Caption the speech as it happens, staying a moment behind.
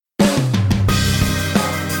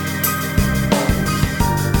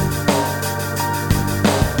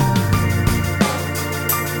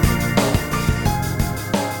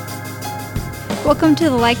Welcome to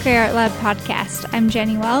the Like Ray Art Lab podcast. I'm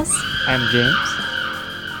Jenny Wells. I'm James.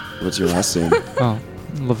 What's your last name?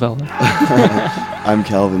 Lavella. I'm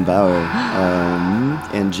Calvin Bauer.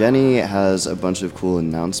 And Jenny has a bunch of cool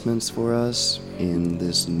announcements for us in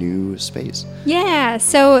this new space. Yeah,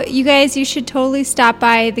 so you guys, you should totally stop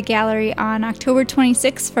by the gallery on October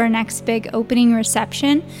 26th for our next big opening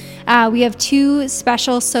reception. We have two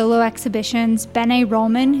special solo exhibitions. Bene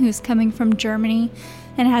Rollman, who's coming from Germany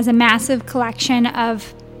and has a massive collection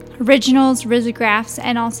of originals, risographs,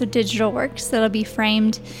 and also digital works that'll be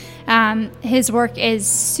framed. His work is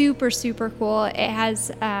super, super cool. It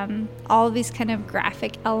has all of these kind of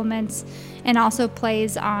graphic elements and also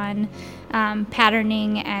plays on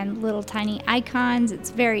patterning and little tiny icons. It's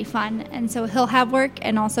very fun. And so he'll have work.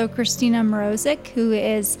 And also Christina Morozic, who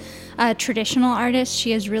is a traditional artist.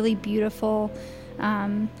 She has really beautiful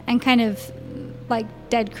and kind of like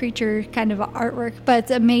dead creature kind of artwork, but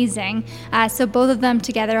it's amazing. So both of them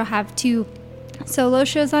together will have two solo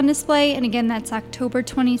shows on display, and again, that's October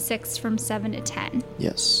 26th from 7 to 10.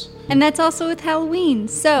 Yes. And that's also with Halloween,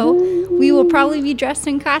 so we will probably be dressed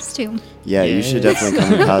in costume. Yeah, you should definitely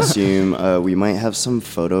come in costume. We might have some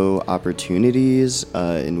photo opportunities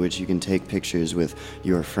in which you can take pictures with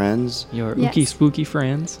your friends. Your ooky spooky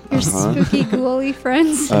friends. Your spooky ghouly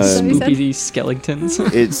friends. Spooky skeletons.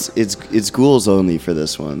 It's ghouls only for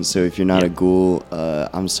this one, so if you're not a ghoul,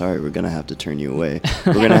 I'm sorry, we're going to have to turn you away.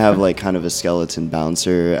 We're going to have like kind of a skeleton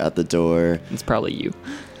bouncer at the door. It's probably you.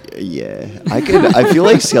 Yeah, I feel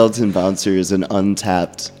like skeleton bouncer is an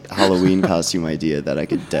untapped Halloween costume idea that I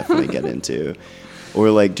could definitely get into,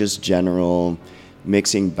 or like just general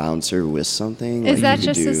mixing bouncer with something. Is like that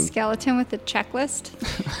just a skeleton with a checklist?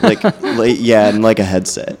 Yeah, and like a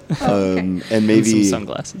headset, okay. And maybe and some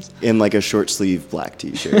sunglasses, in like a short sleeve black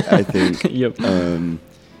T-shirt. I think. Yep.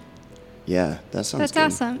 Yeah, that sounds. That's good.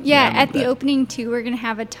 awesome. Yeah, at the that. opening too, we're gonna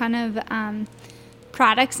have a ton of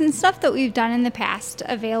products and stuff that we've done in the past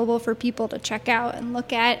available for people to check out and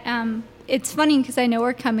look at. It's funny because I know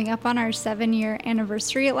we're coming up on our 7-year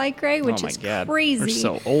anniversary at Like Ray, which is crazy. We're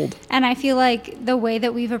so old. And I feel like the way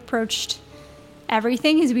that we've approached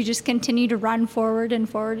everything is we just continue to run forward and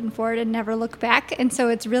forward and forward and never look back. And so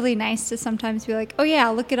it's really nice to sometimes be like, oh yeah,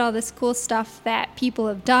 look at all this cool stuff that people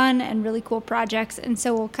have done and really cool projects. And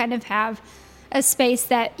so we'll kind of have a space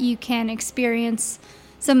that you can experience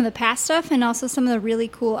some of the past stuff and also some of the really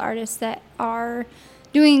cool artists that are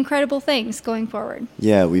doing incredible things going forward.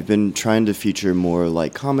 Yeah, we've been trying to feature more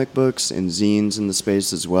like comic books and zines in the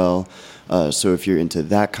space as well. So if you're into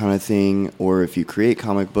that kind of thing, or if you create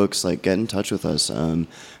comic books, like get in touch with us.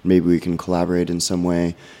 Maybe we can collaborate in some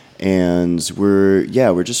way. And we're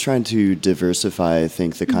just trying to diversify, I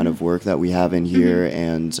think, the kind of work that we have in here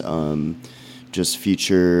and just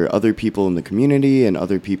feature other people in the community and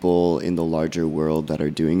other people in the larger world that are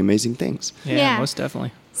doing amazing things. Yeah, most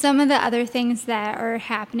definitely. Some of the other things that are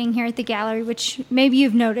happening here at the gallery, which maybe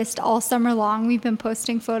you've noticed all summer long, we've been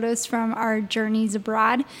posting photos from our journeys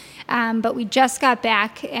abroad, but we just got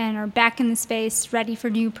back and are back in the space, ready for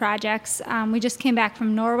new projects. We just came back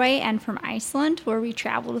from Norway and from Iceland, where we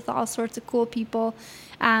traveled with all sorts of cool people.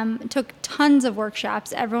 Took tons of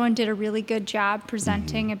workshops. Everyone did a really good job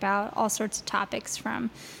presenting about all sorts of topics, from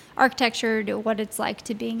architecture to what it's like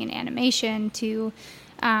to being in animation to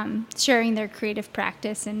sharing their creative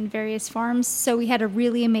practice in various forms. So we had a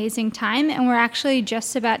really amazing time, and we're actually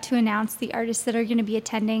just about to announce the artists that are going to be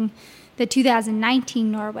attending the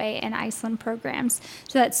 2019 Norway and Iceland programs.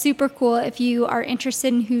 So that's super cool. If you are interested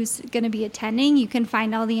in who's going to be attending, you can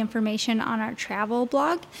find all the information on our travel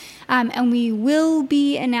blog. And we will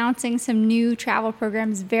be announcing some new travel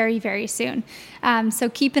programs very, very soon. So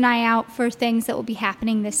keep an eye out for things that will be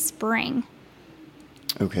happening this spring.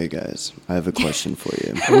 Okay, guys, I have a question for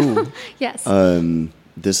you. Ooh. Yes.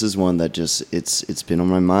 This is one that just, it's been on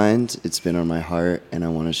my mind, it's been on my heart, and I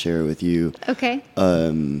want to share it with you. Okay.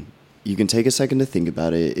 You can take a second to think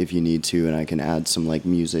about it if you need to, and I can add some like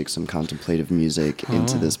music, some contemplative music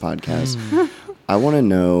into this podcast. I want to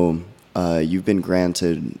know, you've been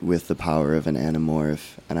granted with the power of an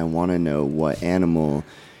animorph, and I want to know what animal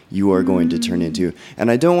you are going to turn into.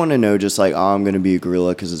 And I don't want to know just like, oh, I'm going to be a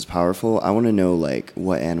gorilla because it's powerful. I want to know like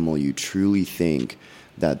what animal you truly think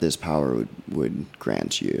that this power would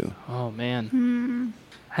grant you. Oh, man.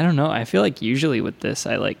 I don't know. I feel like usually with this,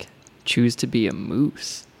 I like choose to be a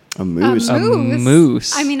moose. A moose? A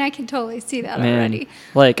moose. I mean, I can totally see that Man, already.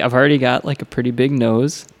 Like, I've already got like a pretty big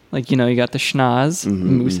nose. Like, you know, you got the schnoz.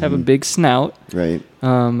 Moose have a big snout. Right.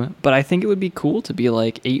 But I think it would be cool to be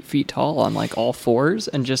like 8 feet tall on like all fours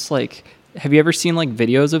and just like have you ever seen like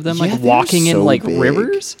videos of them Yeah, like they're walking in so like big.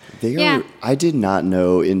 rivers? They are. I did not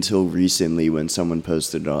know until recently when someone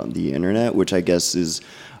posted it on the internet, which I guess is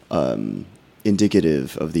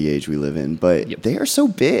indicative of the age we live in. But they are so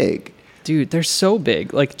big. Dude, they're so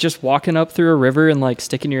big. Like just walking up through a river and like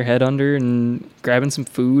sticking your head under and grabbing some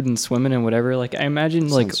food and swimming and whatever. Like I imagine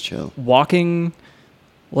like chill. walking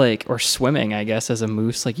like or swimming, I guess, as a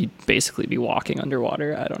moose, like you'd basically be walking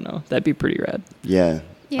underwater. I don't know. That'd be pretty rad. Yeah.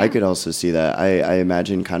 I could also see that. I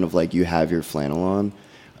imagine kind of like you have your flannel on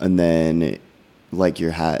and then like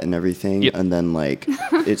your hat and everything, and then like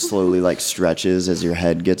it slowly like stretches as your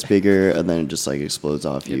head gets bigger, and then it just like explodes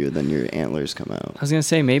off you, and then your antlers come out. I was gonna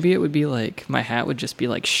say maybe it would be like my hat would just be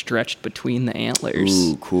like stretched between the antlers.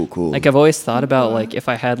 Ooh, cool. Like I've always thought about like if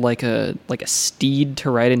I had like a steed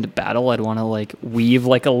to ride into battle, I'd want to like weave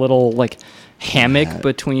like a little like hammock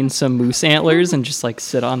between some moose antlers and just like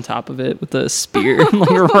sit on top of it with a spear and like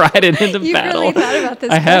ride it into battle. Really thought about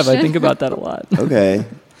this I have. question. I think about that a lot. Okay.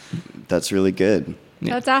 That's really good.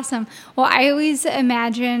 That's awesome. Well, I always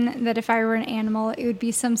imagine that if I were an animal, it would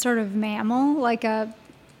be some sort of mammal, like a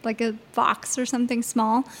fox or something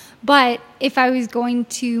small. But if I was going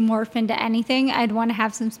to morph into anything, I'd want to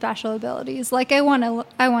have some special abilities. Like I want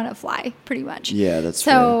to fly, pretty much. Yeah, that's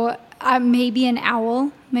so maybe an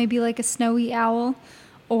owl, maybe like a snowy owl,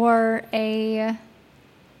 or a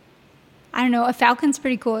falcon's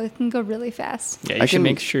pretty cool. It can go really fast. Yeah, you should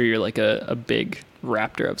make sure you're like a big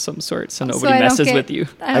raptor of some sort so nobody messes with you.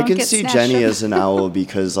 I can see Jenny as an owl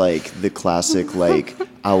because like the classic like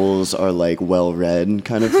owls are like well read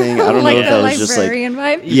kind of thing. I don't know if that was just like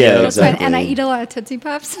vibe. Yeah, exactly. And I eat a lot of Tootsie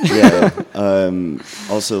Pops. Yeah.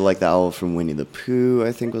 Also like the owl from Winnie the Pooh,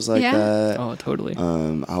 I think was like that. Oh, totally.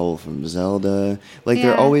 Owl from Zelda. Like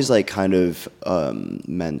they're always like kind of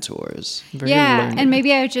mentors. Very learned. And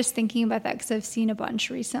maybe I was just thinking about that because I've seen a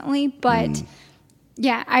bunch recently, but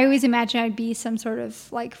yeah, I always imagine I'd be some sort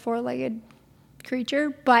of like four-legged creature,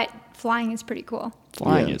 but flying is pretty cool.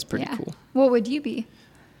 Flying is pretty cool. What would you be?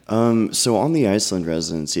 So on the Iceland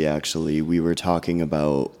residency, actually, we were talking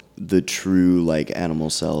about the true like animal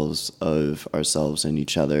selves of ourselves and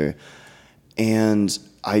each other, and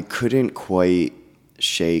I couldn't quite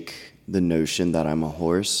shake the notion that I'm a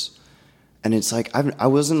horse. And it's like I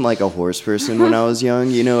wasn't like a horse person when I was young.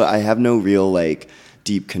 You know, I have no real like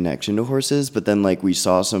deep connection to horses, but then like we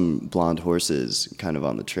saw some blonde horses kind of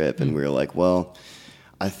on the trip and we were like, well,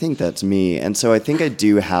 I think that's me. And so I think I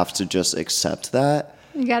do have to just accept that.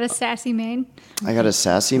 You got a sassy mane? I got a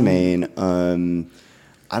sassy mane.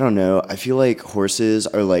 I don't know. I feel like horses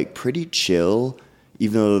are like pretty chill,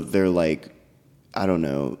 even though they're like, I don't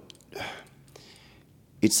know.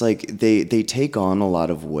 It's like they take on a lot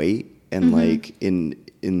of weight and like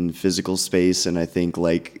in physical space, and I think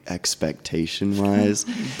like expectation wise,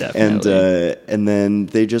 definitely. And then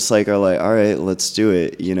they just like are like, all right, let's do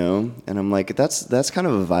it, you know. And I'm like, that's kind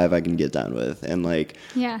of a vibe I can get down with, and like,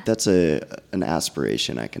 that's an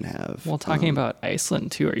aspiration I can have. Well, talking about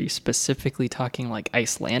Iceland too, are you specifically talking like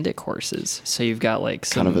Icelandic horses? So you've got like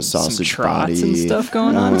some kind of a sausage some trots body and stuff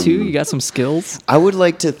going on too. You got some skills. I would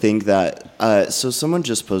like to think that. So someone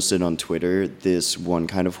just posted on Twitter this one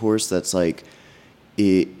kind of horse that's like,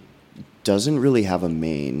 it doesn't really have a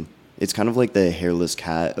mane. It's kind of like the hairless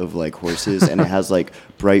cat of like horses, and it has like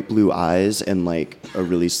bright blue eyes and like a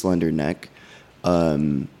really slender neck.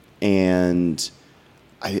 And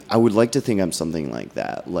I would like to think I'm something like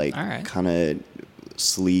that, like kind of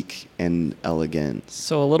sleek and elegant.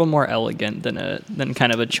 So a little more elegant than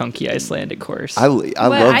kind of a chunky Icelandic horse. I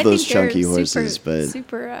love those chunky horses, but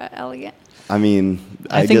super elegant. I mean,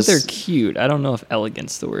 I think they're cute. I don't know if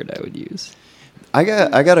elegant's the word I would use. I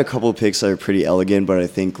got a couple pics that are pretty elegant, but I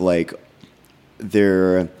think like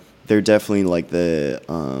they're definitely like the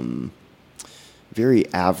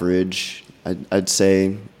very average. I'd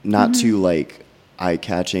say not too like eye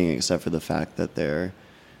catching, except for the fact that they're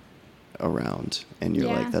around and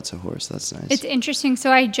you're like, that's a horse, that's nice. It's interesting.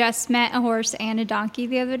 So I just met a horse and a donkey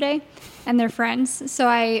the other day, and they're friends. So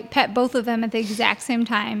I pet both of them at the exact same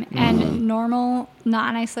time. And normal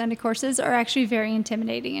non-Icelandic horses are actually very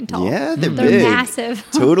intimidating and tall. Yeah, they're big. Massive.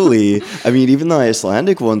 Totally. I mean, even the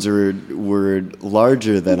Icelandic ones were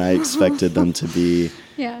larger than I expected them to be.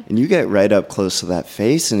 Yeah. And you get right up close to that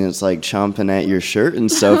face, and it's like chomping at your shirt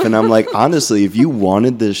and stuff. And I'm like, honestly, if you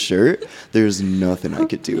wanted this shirt, there's nothing I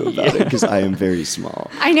could do about it because I am very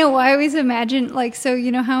small. I know. I always imagine, like, so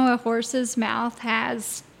you know how a horse's mouth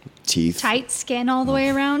has teeth. tight skin all the way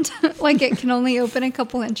around. Like it can only open a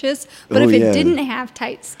couple inches. But Oh, if it yeah. didn't have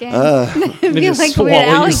tight skin, it'd be just like a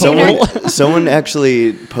weird swallow your alligator. Someone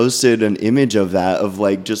actually posted an image of that, of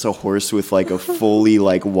like just a horse with like a fully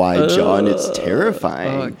like wide jaw, and it's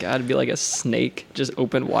terrifying. Oh god, it'd be like a snake, just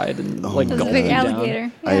open wide and like It was a gulping big down.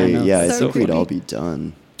 alligator. I so think we'd all creepy. be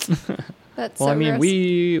done. That's Well, so I mean, gross.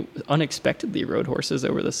 we unexpectedly rode horses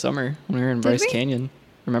over the summer when we were in Did Bryce we? Canyon.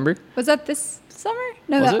 Remember? Was that this summer?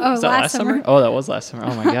 No, Was that, it? oh, Was that last summer. Oh, that was last summer.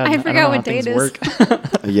 Oh my god. I don't forgot know what how day it things is.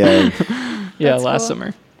 work. Yeah. Yeah, That's last cool.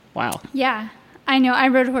 summer. Wow. Yeah, I know. I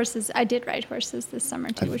rode horses. I did ride horses this summer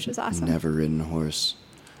too, which was awesome. Never ridden a horse.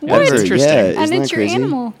 Yeah, that's Ever. interesting. Yeah, and isn't it's that your crazy?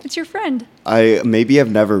 animal. It's your friend. Maybe I've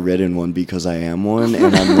never ridden one because I am one,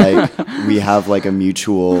 and I'm like, we have like a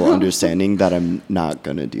mutual understanding that I'm not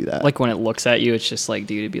gonna do that. Like when it looks at you, it's just like,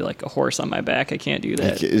 dude, it'd be like a horse on my back. I can't do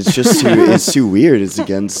that. Like, it's just it's too weird. It's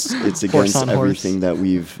against on horse. everything that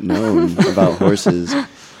we've known about horses.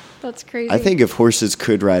 That's crazy. I think if horses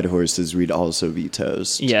could ride horses, we'd also be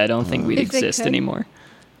toast. Yeah, I don't think we'd If they exist could. anymore.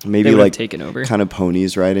 Maybe They would've like taken over. kind of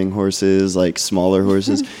ponies riding horses, like smaller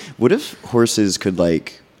horses. What if horses could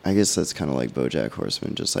like? I guess that's kind of like BoJack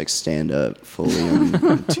Horseman, just like stand up fully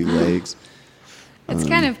on two legs. it's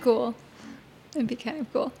kind of cool. It'd be kind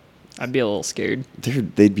of cool. I'd be a little scared.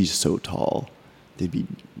 They'd be so tall. They'd be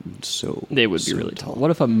so. They would be so really tall. What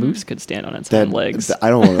if a moose could stand on its That, hind legs? I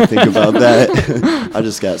don't want to think about that. I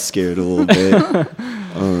just got scared a little bit.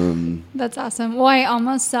 That's awesome. Well, I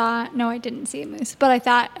almost saw. No, I didn't see a moose, but I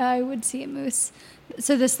thought I would see a moose.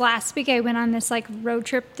 So this last week, I went on this like road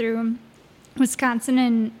trip through Wisconsin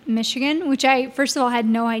and Michigan, which I first of all had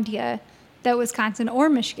no idea that Wisconsin or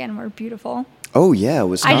Michigan were beautiful. Oh yeah,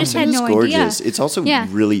 Wisconsin had is no gorgeous. idea. It's also Yeah.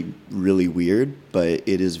 really, really weird, but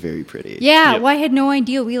it is very pretty. Yeah, Yep. well, I had no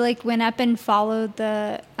idea. We like went up and followed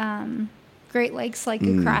the Great Lakes like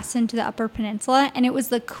across into the Upper Peninsula, and it was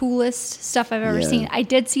the coolest stuff I've ever Yeah. seen. I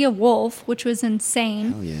did see a wolf, which was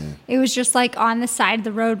insane. Oh yeah. It was just like on the side of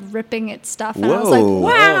the road ripping its stuff, and I was like, Whoa.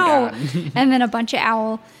 "Wow!" And then a bunch of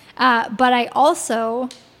owl. But I also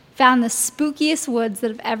found the spookiest woods that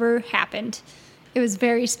have ever happened. It was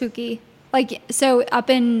very spooky. Like, so up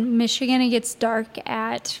in Michigan, it gets dark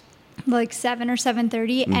at like 7 or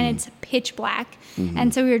 7:30, and it's pitch black.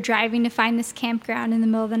 And so we were driving to find this campground in the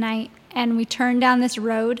middle of the night, and we turned down this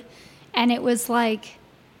road, and it was like,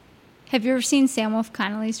 have you ever seen Sam Wolf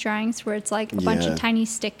Connolly's drawings where it's like a bunch Yeah. of tiny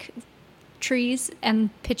stick trees and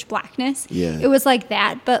pitch blackness? Yeah. It was like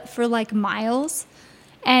that, but for like miles.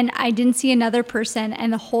 And I didn't see another person,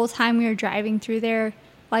 and the whole time we were driving through there,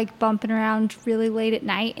 like bumping around really late at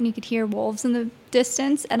night, and you could hear wolves in the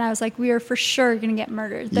distance, and I was like, we are for sure gonna get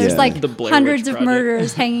murdered. There's Yeah. like The Blair hundreds Witch of Project.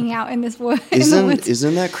 murderers hanging out in this wood. in the woods.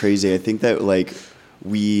 Isn't that crazy? I think that like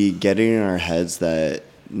we get it in our heads that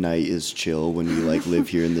night is chill when we like live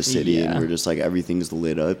here in the city Yeah. and we're just like everything's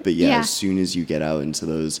lit up. But yeah, Yeah. as soon as you get out into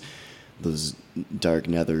those dark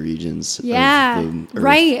nether regions Yeah, of the earth,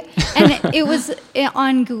 right. And it was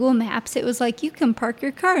on Google Maps. It was like, you can park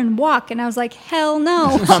your car and walk. And I was like, hell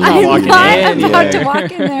no, I'm walking not in about to there.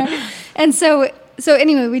 walk in there. And so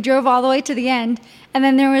anyway, we drove all the way to the end. And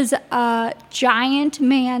then there was a giant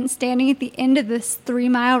man standing at the end of this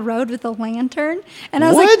 3-mile road with a lantern. And I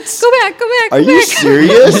was What? like, go back, go back, go Are you back.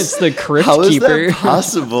 serious? It's the crypt How is keeper. that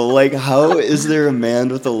possible? Like, how is there a man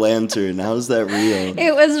with a lantern? How is that real?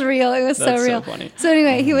 It was real. It was That's so so real. funny. So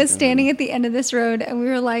anyway, he was standing at the end of this road, and we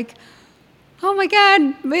were like, "Oh my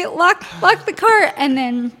God, wait, lock the car!" And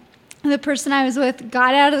then the person I was with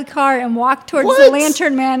got out of the car and walked towards the What?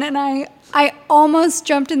 lantern man, and I almost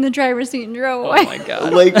jumped in the driver's seat and drove away. Oh my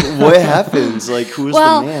god. Like, what happens? Like, who was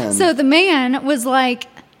Well, the man? so the man was like,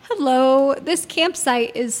 "Hello, this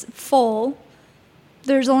campsite is full.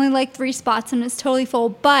 There's only like 3 spots and it's totally full,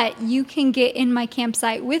 but you can get in my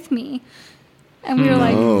campsite with me." And we were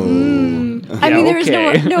like, I Yeah, mean, there was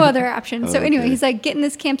okay. no other option. So anyway, Okay. he's like, "Get in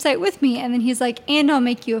this campsite with me," and then he's like, "And I'll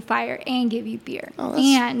make you a fire and give you beer Oh, that's-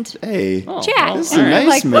 and hey, Oh, chat." well, that's And a we were nice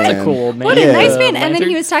like, man. That's a cool old man. What a Yeah. nice man! And then Lantern.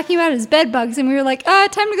 he was talking about his bed bugs, and we were like, "Time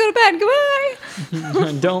to go to bed.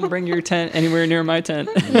 Goodbye." Don't bring your tent anywhere near my tent.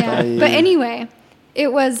 Yeah. Bye. But anyway,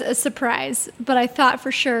 it was a surprise. But I thought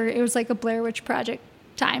for sure it was like a Blair Witch Project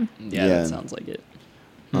time. Yeah, Yeah. that sounds like it.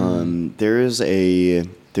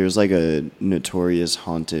 There's like a notorious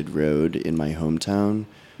haunted road in my hometown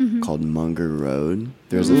called Munger Road.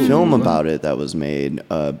 There's a film about it that was made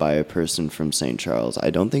by a person from St. Charles. I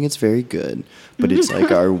don't think it's very good, but it's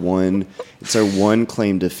like our one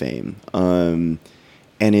claim to fame.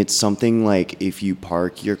 And it's something like if you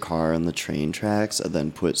park your car on the train tracks and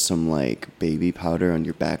then put some like baby powder on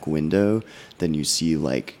your back window, then you see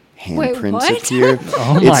like handprints what? appear.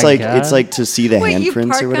 Oh my it's like God. it's like to see the Wait, you handprints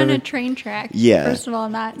park or whatever. on a train track. Yeah. First of all,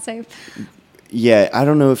 not safe. Yeah, I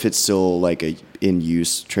don't know if it's still like a in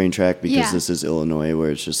use train track because Yeah. this is Illinois where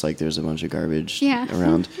it's just like there's a bunch of garbage Yeah.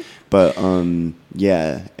 around. But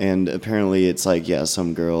yeah, and apparently it's like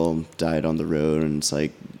some girl died on the road and it's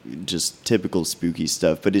like just typical spooky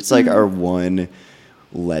stuff, but it's like our one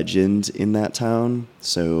legend in that town,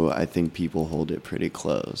 so I think people hold it pretty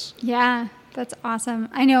close. Yeah, that's awesome.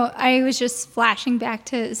 I know. I was just flashing back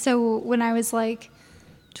to when I was like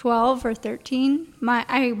 12 or 13,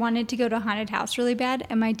 I wanted to go to a haunted house really bad,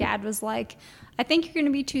 and my dad was like, I think you're going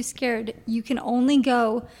to be too scared. You can only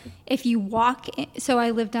go if you walk in. So I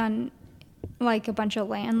lived on like a bunch of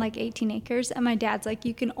land, like 18 acres, and my dad's like,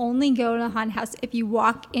 you can only go to a haunted house if you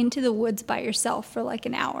walk into the woods by yourself for like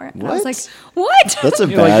an hour. And I was What? like, what? That's a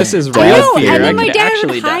You're bad like, this is I bad know, fear. and I then my could dad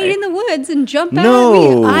actually would hide die. in the woods and jump out No.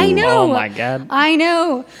 at me. I know. Oh my God. I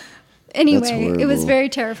know. Anyway, it was horrible. very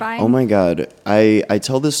terrifying. Oh my God. I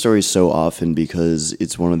tell this story so often because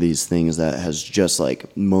it's one of these things that has just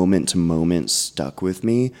like moment to moment stuck with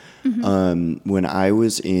me. When I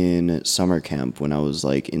was in summer camp, when I was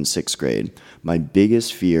like in 6th grade, my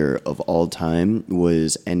biggest fear of all time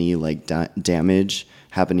was any like damage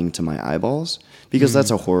happening to my eyeballs because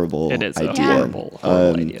that's a horrible It is idea. a horrible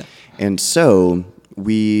idea. And so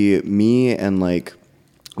me and like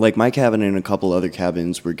my cabin and a couple other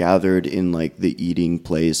cabins were gathered in like the eating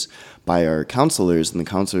place by our counselors, and the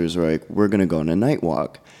counselors were like, we're gonna go on a night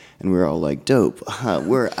walk. And we were all like, dope,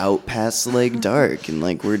 we're out past like dark and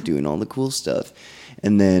like we're doing all the cool stuff.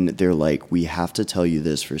 And then they're like, we have to tell you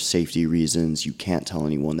this for safety reasons. You can't tell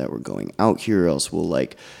anyone that we're going out here, or else we'll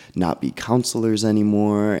like not be counselors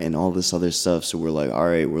anymore and all this other stuff. So we're like, all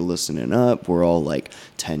right, we're listening up. We're all like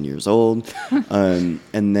 10 years old. And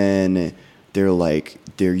then they're like,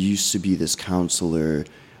 there used to be this counselor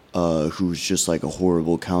who's just like a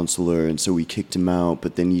horrible counselor, and so we kicked him out,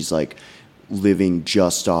 but then he's like living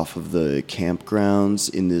just off of the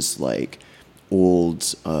campgrounds in this like old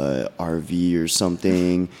RV or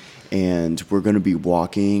something, and we're going to be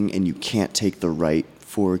walking, and you can't take the right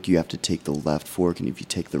fork, you have to take the left fork, and if you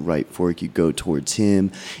take the right fork, you go towards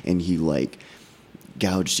him, and he like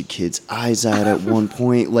gouged a kid's eyes out at one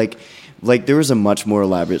point. Like there was a much more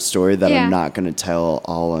elaborate story that I'm not going to tell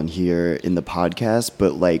all on here in the podcast,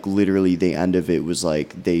 but like literally the end of it was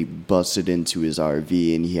like they busted into his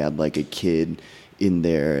RV and he had like a kid in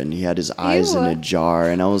there and he had his eyes in a jar,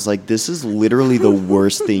 and I was like, this is literally the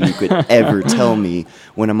worst thing you could ever tell me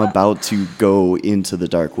when I'm about to go into the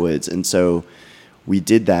dark woods. And so we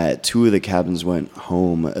did that. 2 of the cabins went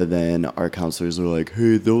home, and then our counselors were like,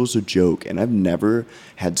 hey, that was a joke. And I've never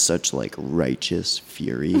had such like righteous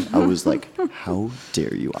fury. I was like, how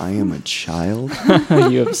dare you? I am a child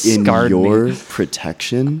You have in scarred your me.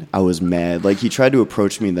 protection. I was mad. Like he tried to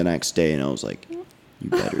approach me the next day, and I was like, you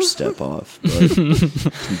better step off. But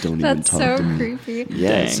don't even That's talk so to me. creepy. Yeah,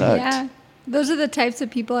 Dang. it sucked. Yeah. Those are the types of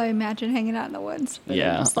people I imagine hanging out in the woods. They're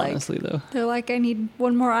Yeah, just like, honestly though. they're like, I need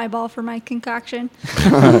one more eyeball for my concoction.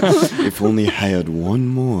 If only I had one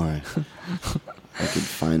more, I could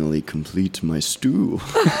finally complete my stew.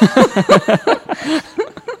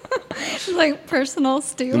 Like personal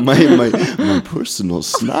stew. my personal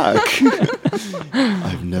snack.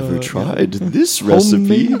 I've never tried this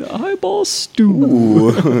recipe. Homemade eyeball stew.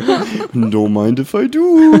 Ooh. Don't mind if I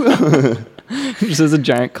do. Just has a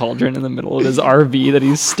giant cauldron in the middle of his RV that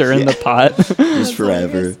he's stirring the pot. Just forever.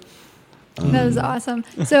 hilarious. That is awesome.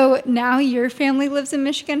 So now your family lives in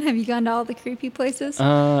Michigan. Have you gone to all the creepy places?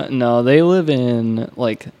 No, they live in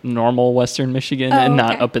like normal Western Michigan and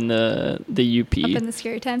not okay. up in the UP. Up in the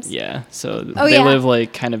scary times? Yeah, so Oh, they yeah. live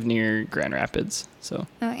like kind of near Grand Rapids, so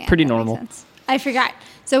Oh, yeah, pretty that makes normal. sense. I forgot.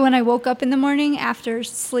 So when I woke up in the morning after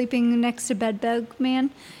sleeping next to Bedbug Man,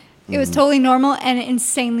 it was totally normal and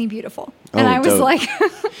insanely beautiful. And Oh, I was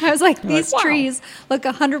dope. like, these wow. trees look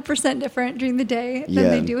 100% different during the day than Yeah.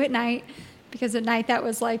 they do at night, because at night that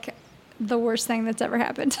was like the worst thing that's ever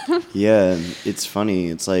happened. Yeah, it's funny.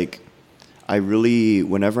 It's like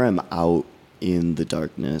whenever I'm out in the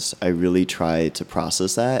darkness, I really try to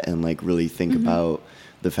process that and like really think about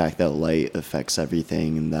the fact that light affects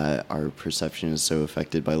everything and that our perception is so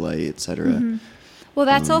affected by light, etc. Well,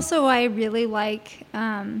 that's also why I really like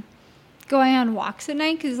going on walks at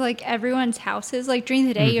night, because like everyone's houses, like during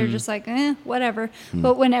the day you're just like whatever,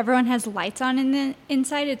 but when everyone has lights on in the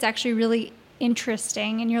inside, it's actually really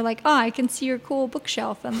interesting, and you're like, oh, I can see your cool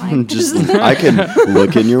bookshelf, and like Just I can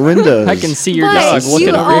look in your windows. I can see your but dog looking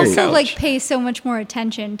you over your also couch. like pay so much more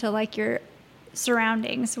attention to like your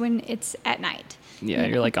surroundings when it's at night. Yeah,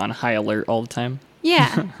 you're like on high alert all the time.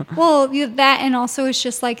 Yeah. Well, that, and also it's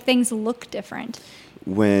just like things look different.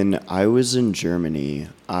 When I was in Germany,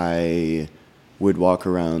 I would walk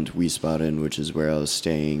around Wiesbaden, which is where I was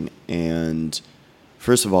staying, and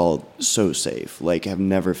first of all, so safe. Like, have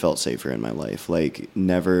never felt safer in my life. Like,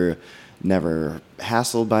 never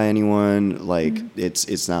hassled by anyone. Like,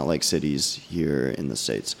 it's not like cities here in the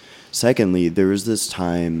States. Secondly, there was this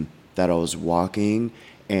time that I was walking,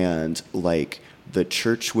 and like the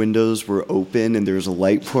church windows were open and there was a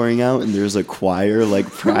light pouring out and there's a choir like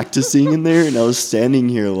practicing in there, and I was standing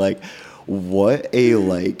here like, what a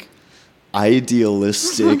like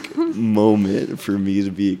idealistic moment for me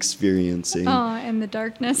to be experiencing. Oh, in the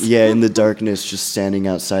darkness. Yeah, in the darkness, just standing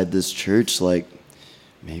outside this church, like,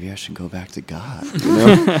 maybe I should go back to God. You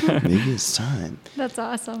know, maybe it's time. That's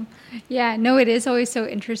awesome. Yeah, no, it is always so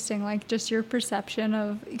interesting, like just your perception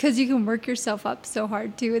of, because you can work yourself up so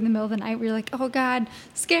hard too in the middle of the night where you're like, oh God,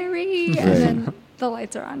 scary. Right. And then the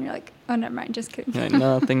lights are on. You're like, oh, never mind, just kidding. Yeah,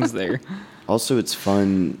 nothing's there. Also, it's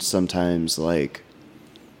fun sometimes, like,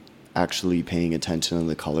 actually paying attention to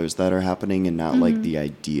the colors that are happening and not like the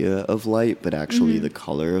idea of light, but actually the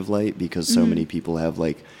color of light, because so many people have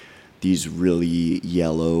like these really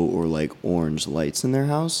yellow or like orange lights in their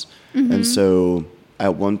house. And so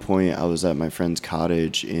at one point I was at my friend's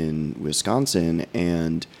cottage in Wisconsin,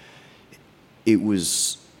 and it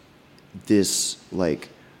was this like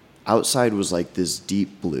outside was like this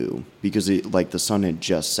deep blue because it like the sun had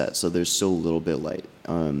just set, so there's still a little bit light.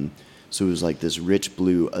 So it was like this rich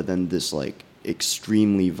blue, then this like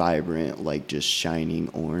extremely vibrant, like just shining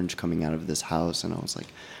orange coming out of this house, and I was like,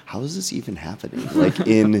 how is this even happening? Like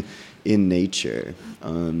in nature. I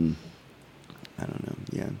don't know.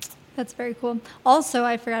 Yeah. That's very cool. Also,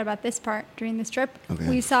 I forgot about this part during this trip. Okay.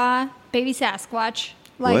 We saw baby Sasquatch.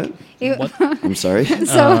 Like, What? I'm sorry.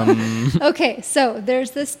 So, okay, so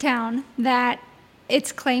there's this town that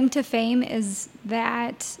its claim to fame is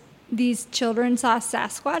that these children saw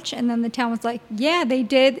Sasquatch, and then the town was like, yeah, they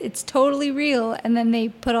did. It's totally real. And then they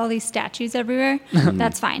put all these statues everywhere.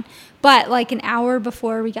 That's fine. But like an hour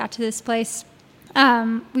before we got to this place,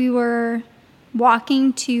 we were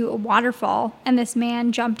walking to a waterfall, and this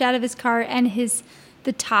man jumped out of his car, and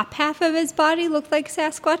the top half of his body looked like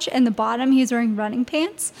Sasquatch, and the bottom he was wearing running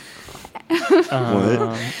pants.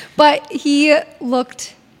 What? But he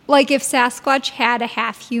looked like if Sasquatch had a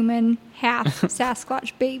half human, half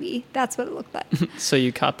Sasquatch baby. That's what it looked like. So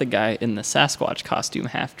you caught the guy in the Sasquatch costume,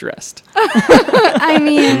 half dressed. I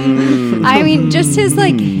mean, just his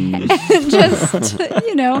like,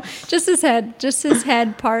 just his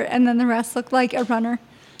head part, and then the rest looked like a runner.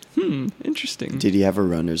 Interesting. Did he have a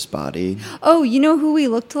runner's body? Oh, you know who we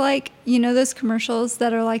looked like? You know those commercials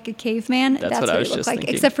that are like a caveman? That's what I was he looked just like,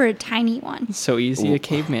 thinking. except for a tiny one. So easy, a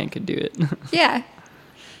caveman could do it. Yeah.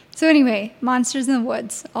 So anyway, monsters in the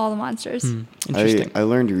woods, all the monsters. Interesting. I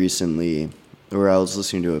learned recently, or I was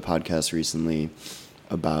listening to a podcast recently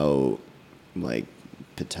about like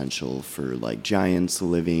potential for like giants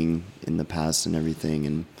living in the past and everything,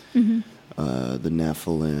 and the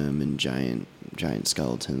Nephilim and giant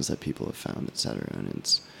skeletons that people have found, etc. And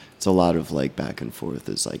it's a lot of like back and forth.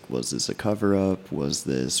 It's like, was this a cover up? Was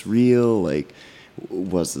this real? Like,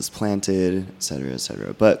 was this planted, etc.,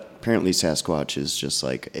 etc. But apparently Sasquatch is just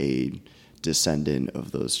like a descendant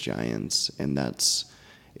of those giants, and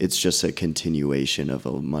it's just a continuation of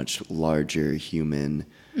a much larger human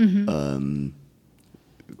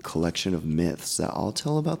collection of myths that all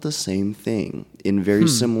tell about the same thing in very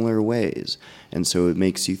similar ways. And so it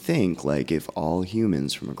makes you think, like, if all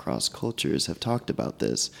humans from across cultures have talked about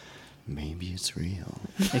this, maybe it's real.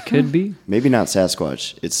 It could be. Maybe not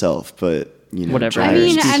Sasquatch itself, but Whatever. I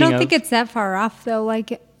mean, I Speaking don't of- think it's that far off though.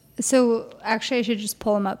 Like, so actually I should just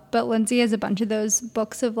pull them up. But Lindsay has a bunch of those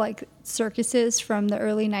books of like circuses from the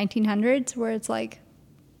early 1900s where it's like,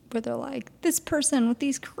 where they're like, this person with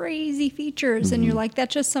these crazy features. And you're like, that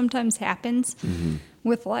just sometimes happens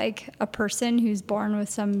with like a person who's born with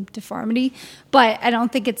some deformity. But I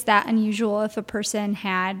don't think it's that unusual if a person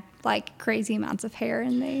had like crazy amounts of hair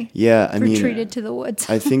and they retreated to the woods.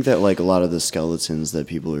 I think that like a lot of the skeletons that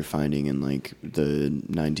people are finding in like the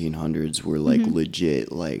 1900s were like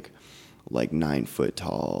legit like 9 foot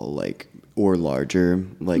tall, like, or larger,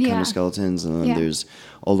 like kind of skeletons. And then there's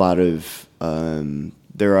a lot of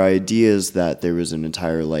there are ideas that there was an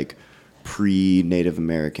entire like pre-Native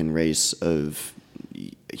American race of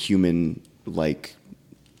human like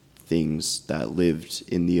things that lived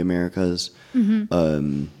in the Americas.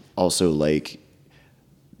 Also, like,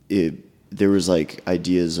 there was like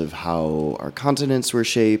ideas of how our continents were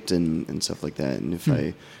shaped and stuff like that. And if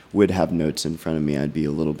I would have notes in front of me, I'd be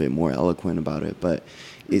a little bit more eloquent about it. But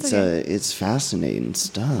it's fascinating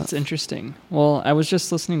stuff. It's interesting. Well, I was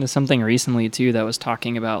just listening to something recently too that was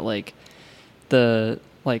talking about like I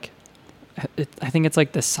think it's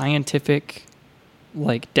like the scientific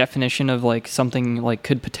like definition of like something like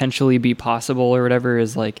could potentially be possible or whatever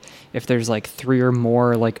is like if there's like 3 or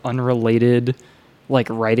more like unrelated like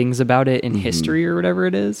writings about it in history or whatever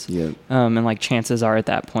it is. Yeah. And like chances are at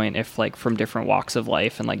that point, if like from different walks of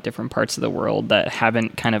life and like different parts of the world that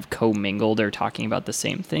haven't kind of commingled or talking about the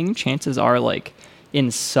same thing, chances are like in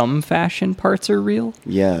some fashion parts are real.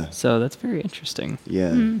 Yeah. So that's very interesting.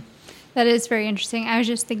 Yeah. That is very interesting. I was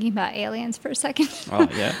just thinking about aliens for a second. Oh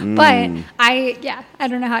yeah. But I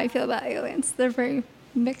don't know how I feel about aliens. They're very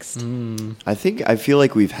mixed. I feel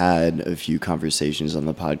like we've had a few conversations on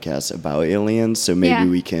the podcast about aliens, so maybe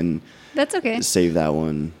we can That's okay. save that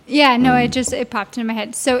one. Yeah, no, it popped into my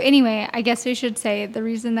head. So anyway, I guess we should say the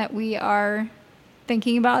reason that we are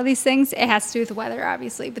thinking about all these things, it has to do with the weather,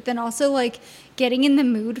 obviously, but then also like getting in the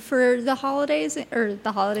mood for the holidays.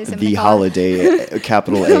 The holiday,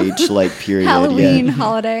 capital H, like period. Halloween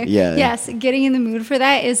holiday. Yeah. Yes, getting in the mood for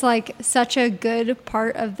that is like such a good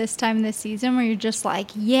part of this time of the season where you're just like,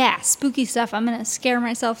 yeah, spooky stuff. I'm going to scare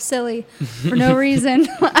myself silly for no reason.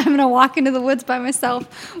 I'm going to walk into the woods by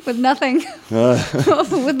myself with nothing,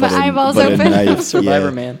 with my eyeballs but a open. knife,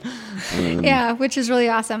 Survivor man. Yeah, which is really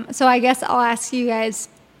awesome. So I guess I'll ask you guys,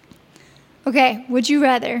 okay, would you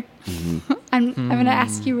rather, I'm going to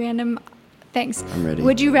ask you random things. I'm ready.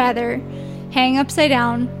 Would you rather hang upside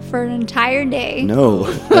down for an entire day?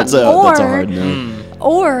 No, that's a hard no.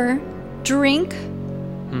 Or drink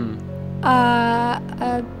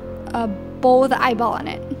a bowl with an eyeball in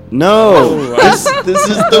it? No, this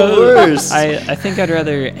is the worst. I think I'd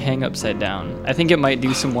rather hang upside down. I think it might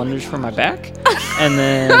do some wonders for my back. And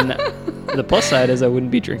then the plus side is I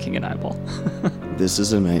wouldn't be drinking an eyeball. This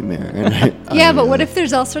is a nightmare. But what if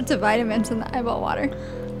there's all sorts of vitamins in the eyeball water?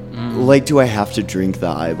 Like, do I have to drink the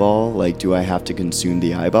eyeball? Like, do I have to consume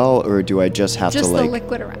the eyeball? Or do I just have Just to, the like...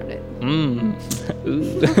 liquid around it.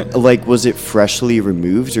 Like, was it freshly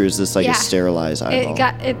removed, or is this, like, a sterilized eyeball?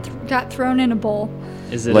 It got thrown in a bowl.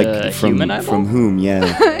 Is it like, a from, human eyeball? From whom,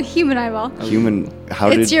 yeah. Human eyeball. Human...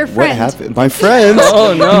 It's your What friend. happened? My friend?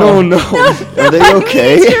 Oh, no. No. Are they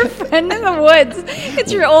okay? It's your friend in the woods.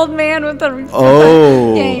 It's your old man with the...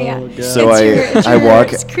 Oh. Yeah. Oh, God. So It's I your walk...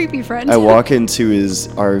 creepy friend. I walk into his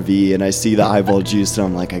RV and I see the eyeball juice and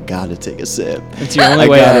I'm like, I gotta take a sip. It's your only I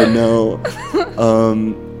way gotta out. know.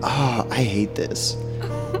 I hate this.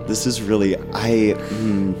 This is really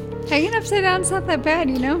Hanging upside down is not that bad,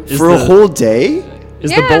 you know? Is for a the- whole day.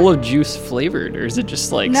 Is the bowl of juice flavored, or is it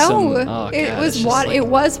just like No, some... it was just water. like- It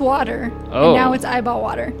was water. Oh. And now it's eyeball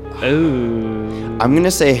water. Oh. I'm gonna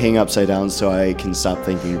say hang upside down so I can stop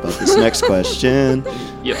thinking about this next question.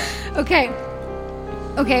 Yep.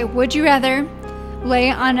 Okay, would you rather lay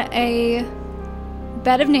on a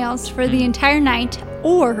bed of nails for the entire night,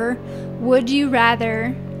 or would you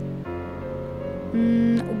rather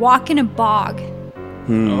walk in a bog?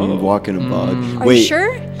 Walk in a bog. Are Wait, you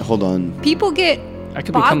sure? hold on. People get I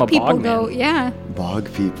could bog become a people bog go, man. yeah. Bog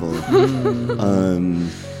people.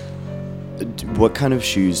 What kind of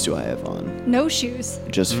shoes do I have on? No shoes,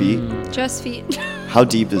 Just feet? just feet. How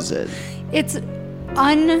deep is it? It's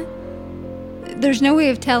there's no way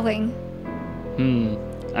of telling.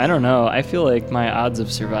 I don't know. I feel like my odds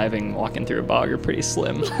of surviving walking through a bog are pretty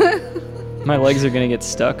slim. My legs are going to get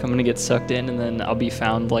stuck. I'm going to get sucked in, and then I'll be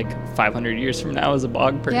found like 500 years from now as a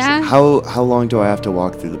bog person. Yeah. How long do I have to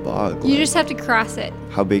walk through the bog? You Like, just have to cross it.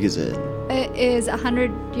 how big is it? It is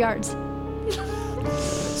 100 yards.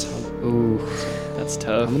 Ooh, that's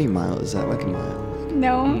tough. How many miles? Is that like a mile?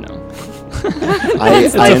 No. No.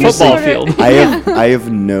 It's I a honestly- football field. I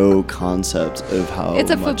have no concept of how It's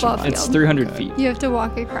a much football it- field. It's 300 feet. You have to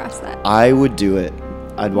walk across that. I would do it.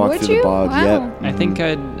 I'd walk Would through you? the bog. Wow. Yep. I think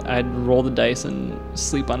I'd roll the dice and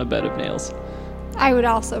sleep on a bed of nails. I would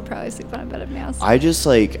also probably sleep on a bed of nails. I just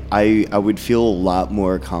like I would feel a lot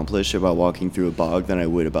more accomplished about walking through a bog than I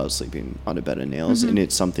would about sleeping on a bed of nails, and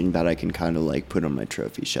it's something that I can kind of like put on my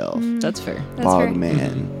trophy shelf. That's fair. That's Bog fair.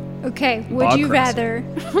 man. Okay, would Bog you crosser.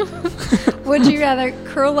 rather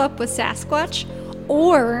curl up with Sasquatch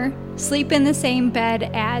or sleep in the same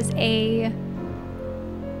bed as a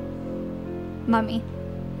mummy?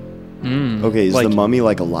 Okay, is Like- the mummy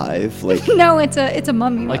like alive? Like No, it's a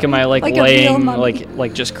mummy. Like, mummy. am I like a real laying, mummy.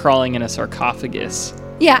 like just crawling in a sarcophagus?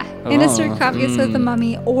 Yeah, in a Oh, sarcophagus with a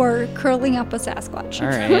mummy or curling up a Sasquatch. All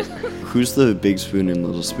right. Who's the big spoon and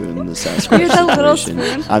little spoon in the Sasquatch You're the little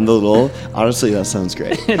situation? spoon. I'm the little. Honestly, that sounds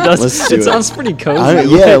great. It does. Let's do It it. sounds pretty cozy.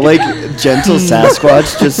 Yeah, like gentle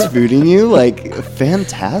Sasquatch just spooning you, like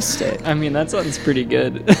fantastic. I mean, that sounds pretty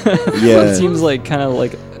good. Yeah. It seems like kind of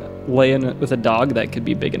like laying with a dog that could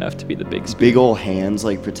be big enough to be the big spoon. Big old hands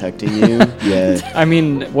like protecting you. Yeah. I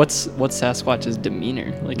mean, what's Sasquatch's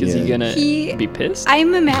demeanor? Like, is he Yeah. gonna He- be pissed?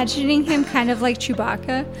 I'm imagining him kind of like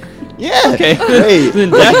Chewbacca. Yeah. Okay. Great.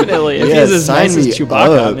 Then definitely, if Yeah, he's as sign nice as me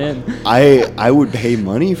Chewbacca, up. I'm in. I would pay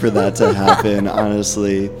money for that to happen,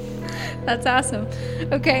 honestly. That's awesome.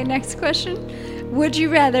 Okay, next question. Would you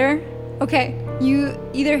rather... Okay, you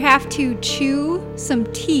either have to chew some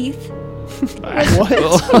teeth, What?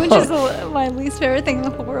 which is my least favorite thing in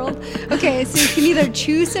the whole world. Okay, so you can either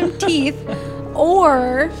chew some teeth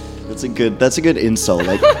or... That's a good insult.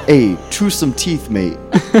 Like, hey, chew some teeth, mate.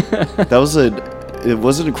 It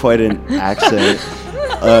wasn't quite an accent.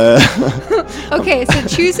 Okay, so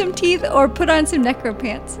chew some teeth or put on some necro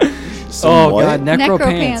pants. Some what? God, necro Necro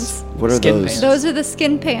pants. pants. What are Skin those? pants. Those are the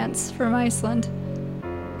skin pants from Iceland.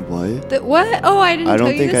 What? What? Oh, I didn't I tell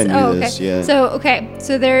don't you think this. I knew oh, okay. this, yeah.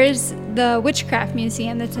 So there is the Witchcraft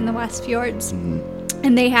Museum that's in the West Fjords. Mm-hmm.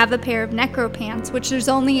 And they have a pair of necro pants, which there's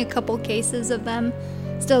only a couple cases of them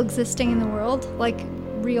still existing in the world, like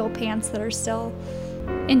real pants that are still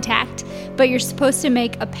intact. But you're supposed to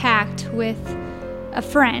make a pact with a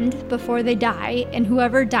friend before they die, and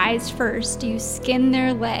whoever dies first, you skin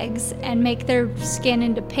their legs and make their skin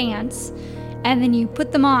into pants, and then you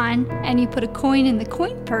put them on and you put a coin in the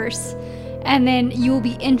coin purse, and then you will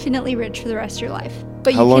be infinitely rich for the rest of your life.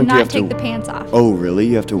 But How you long do you cannot have to- take the pants off. Oh, really?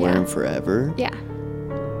 You have to wear Yeah. them forever? Yeah.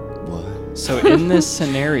 What? So in this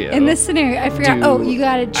scenario, In this scenario, I forgot. You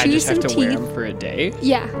gotta I chew just some have to teeth. wear them for a day.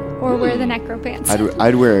 Yeah, or wear the necro pants.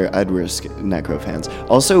 I'd wear necro pants.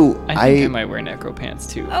 Also, I think I might wear necro pants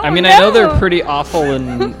too. Oh, I mean, I know they're no. pretty awful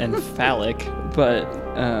and phallic, but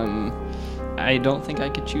I don't think I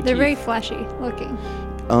could chew They're teeth. very fleshy looking.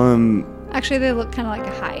 Actually, they look kind of like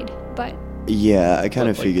a hide, but yeah, I kind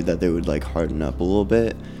of But, like- figured that they would like harden up a little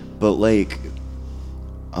bit, but like,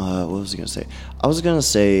 what was I gonna say? I was gonna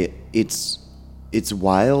say it's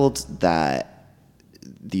wild that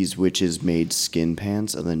these witches made skin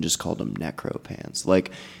pants and then just called them necro pants.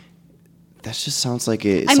 Like, that just sounds like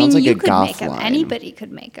it. I Sounds mean, like you a could goth make them. line. Anybody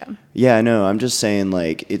could make them. Yeah, I know. I'm just saying,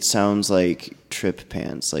 like, it sounds like trip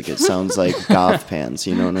pants. Like, it sounds like goth pants.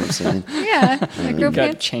 You know what I'm saying? Yeah, necro Got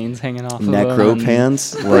pants. chains hanging off Necro of them.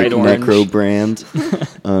 pants, like bright orange. Necro brand.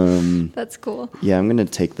 That's cool. Yeah, I'm gonna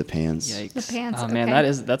take the pants. Yikes. The pants, Oh man,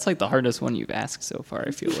 okay. that's like the hardest one you've asked so far. I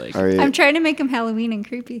feel like. All right, I'm trying to make them Halloween and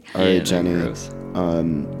creepy. all right, Yeah, they're Jenny. gross.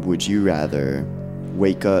 Would you rather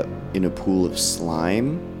wake up in a pool of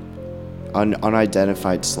slime,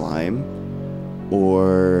 unidentified slime,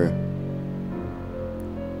 or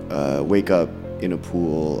wake up in a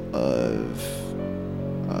pool of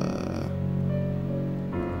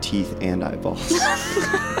teeth and eyeballs?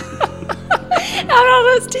 How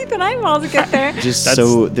do those teeth and eyeballs get there? Just That's-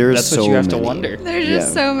 so there's that's so what you have many. to wonder. There's just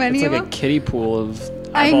Yeah. so many It's of like a them. kiddie pool of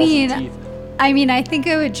I eyeballs mean, and teeth. I think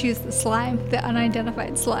I would choose the slime, the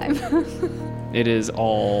unidentified slime. It is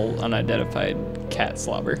all unidentified cat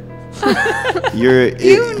slobber. You're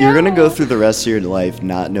gonna know. go through the rest of your life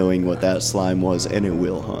not knowing what that slime was, and it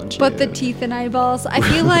will haunt you. But the teeth and eyeballs, I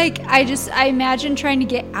feel like I imagine trying to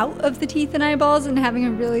get out of the teeth and eyeballs and having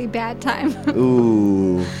a really bad time.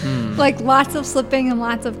 Ooh. Like lots of slipping and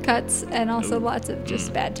lots of cuts and also lots of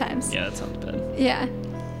just bad times. Yeah, that sounds bad. Yeah.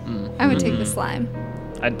 I would take the slime.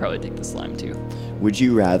 I'd probably take the slime too. Would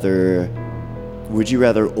you rather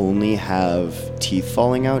only have teeth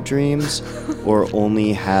falling out dreams, or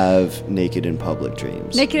only have naked in public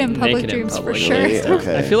dreams? Naked in public Naked in dreams public, for sure. really?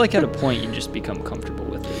 Okay. I feel like at a point you just become comfortable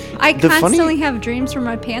with it. I The funny- constantly have dreams where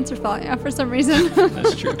my pants are falling out for some reason.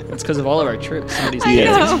 That's true. It's because of all of our trips. Some of these I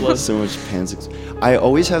pants know. explode. So much pants. I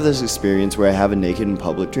always have this experience where I have a naked in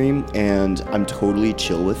public dream, and I'm totally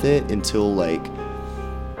chill with it until like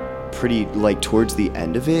pretty like towards the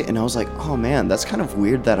end of it, and I was like, oh man, that's kind of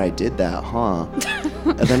weird that I did that, huh?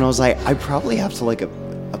 And then I was like, I probably have to like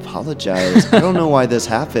apologize. I don't know why this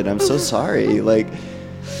happened. I'm so sorry. Like,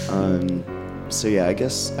 so yeah, I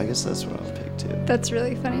guess that's what I'll pick too. That's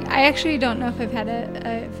really funny. I actually don't know if I've had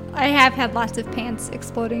I have had lots of pants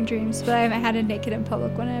exploding dreams, but I haven't had a naked in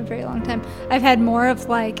public one in a very long time. I've had more of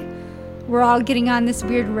like we're all getting on this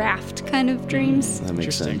weird raft kind of dreams. That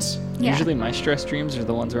makes Interesting. sense. Yeah. Usually my stress dreams are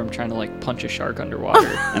the ones where I'm trying to like punch a shark underwater.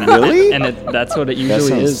 And Really? that's what it That usually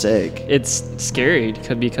sounds is. sick. It's scary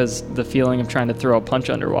because the feeling of trying to throw a punch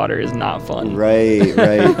underwater is not fun. Right.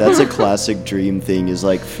 That's a classic dream thing, is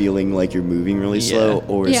like feeling like you're moving really slow.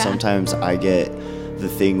 Or Yeah. sometimes I get the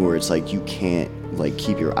thing where it's like you can't like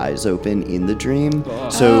keep your eyes open in the dream. Oh.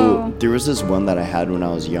 So there was this one that I had when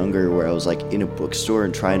I was younger where I was like in a bookstore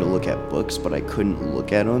and trying to look at books, but I couldn't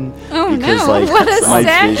look at them Oh, because no. like What a my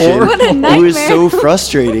sad- vision, what a it was nightmare. so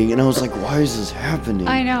frustrating, and I was like, why is this happening?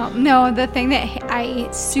 I know. No, the thing that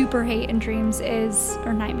I super hate in dreams is,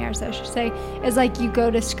 or nightmares, I should say, is like you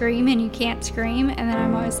go to scream and you can't scream, and then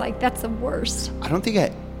I'm always like, that's the worst. I don't think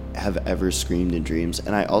I have ever screamed in dreams,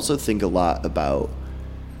 and I also think a lot about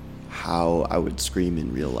how I would scream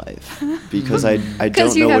in real life because I don't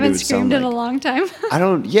Because you know what it haven't would sound screamed in like. a long time. I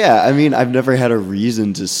don't. Yeah, I mean, I've never had a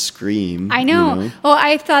reason to scream. I know. You know? Well,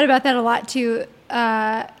 I've thought about that a lot too.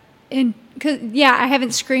 Cause I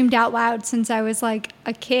haven't screamed out loud since I was like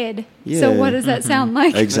a kid. So Yeah. what does that sound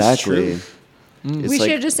like? Exactly. That's It's We like,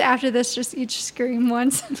 should just after this just each scream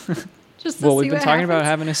once. Just to Well, see we've been what talking about happens.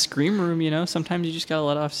 having a scream room, you know? Sometimes you just gotta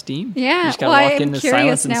let off steam. You Yeah. just gotta Well, walk I'm into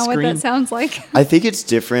curious silence and now what scream. that sounds like. I think it's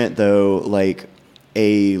different though. Like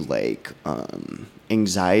a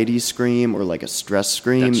anxiety scream or like a stress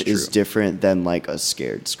scream That's is true. different than like a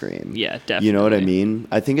scared scream. Yeah, You know what I definitely. mean?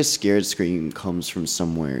 I think a scared scream comes from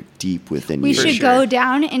somewhere deep within We you. should sure. go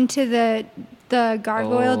down into the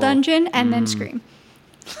gargoyle Oh. dungeon and then scream.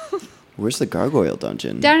 Where's the gargoyle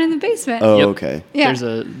dungeon? Down in the basement. Oh, Yep. okay. Yeah. There's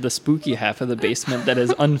the spooky half of the basement that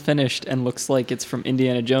is unfinished and looks like it's from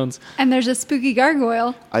Indiana Jones. And there's a spooky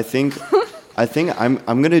gargoyle. I think I'm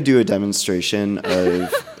gonna do a demonstration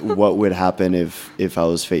of what would happen if I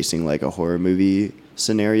was facing like a horror movie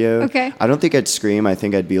scenario. Okay. I don't think I'd scream. I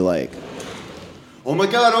think I'd be like, "Oh my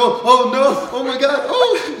god! Oh no! Oh my god!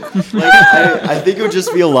 Oh!" Like I think it would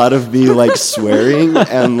just be a lot of me like swearing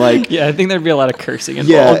and like Yeah, I think there'd be a lot of cursing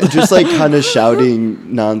involved. yeah, just like kind of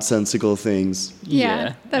shouting nonsensical things.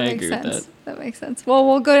 Yeah, that I makes agree with sense. That makes sense. Well,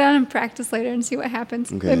 we'll go down and practice later and see what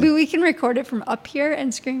happens. Okay. Maybe we can record it from up here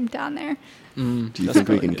and scream down there. Do you That's think we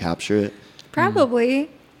probably can good. capture it? Probably.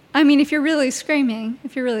 I mean, if you're really screaming,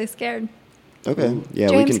 if you're really scared. Okay. Yeah,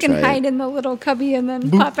 James we can try hide it. in the little cubby and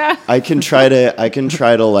then pop out. I can try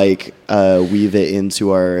to like weave it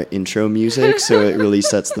into our intro music so it really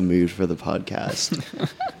sets the mood for the podcast.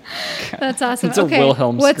 That's awesome. It's a okay.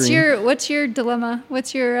 Wilhelm what's scream. what's your dilemma?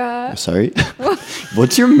 What's your Sorry?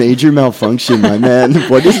 What's your major malfunction, my man?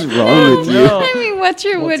 What is wrong with you? I mean, what's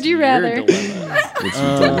your would you rather? What's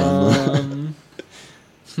your dilemma?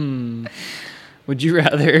 Would you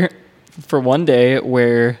rather, for one day,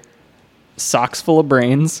 wear socks full of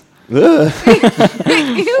brains Ugh,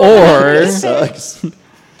 or sucks.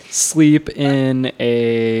 sleep in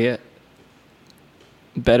a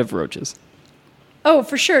bed of roaches? Oh,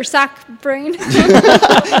 for sure, sock brain.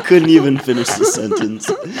 Couldn't even finish the sentence.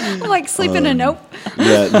 Like sleep in a nope.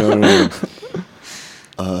 Yeah, no.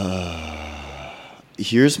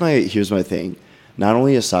 Here's my thing. Not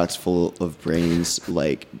only is socks full of brains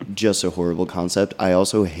like just a horrible concept, I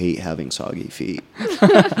also hate having soggy feet.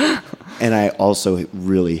 And I also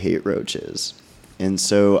really hate roaches. And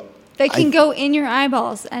so They can go in your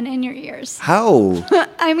eyeballs and in your ears. how?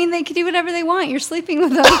 I mean, they can do whatever they want. You're sleeping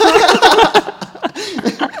with them.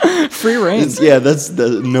 Free reign. Yeah, that's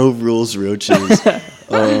the No Rules Roaches.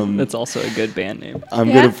 That's also a good band name. I'm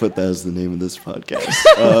Yeah. gonna put that as the name of this podcast.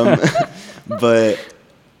 But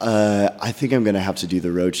I think I'm gonna have to do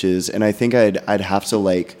the roaches, and I think I'd have to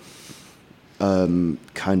like kind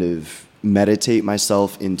of meditate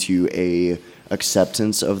myself into a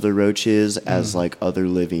acceptance of the roaches as like other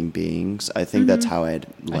living beings. I think that's how I'd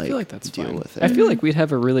I feel like that's deal fine. with it. I feel like we'd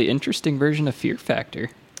have a really interesting version of Fear Factor.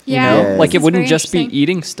 Yeah, You know? Yeah. Like this it is wouldn't very just be interesting.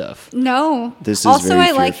 eating stuff. No. This is also, very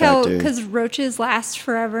I like Fear how Factor. because roaches last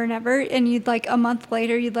forever and ever, and you'd like a month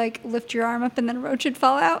later, you'd like lift your arm up, and then a roach would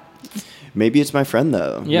fall out. Maybe it's my friend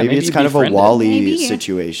though. Yeah, maybe maybe it's you'd kind of a befriend it. Wally Maybe.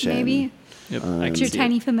 situation. Maybe Yep, I Um, can it's your see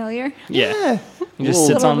tiny it. familiar. Yeah. He just Little-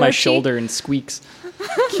 sits on my Little roachy. shoulder and squeaks.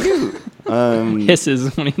 Cute.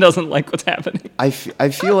 Hisses when he doesn't like what's happening. I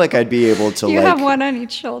feel like I'd be able to You like. have one on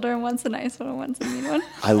each shoulder, and one's a nice one, and one's a mean one.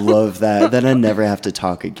 I love that. Then I never have to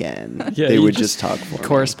talk again. Yeah, they you would just talk for me.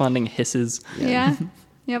 corresponding hisses. Yeah.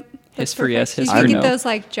 Yep. That's Hiss for yes, perfect. hiss You for can no. get those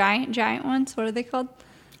like giant ones. What are they called?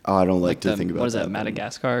 Oh, I don't like to The- think about what is that? one.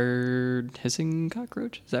 Madagascar hissing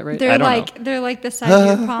cockroach? Is that right? I They're don't know. they're like the size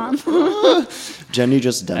of your palm. Jenny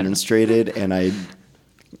just demonstrated, and I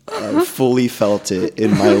fully felt it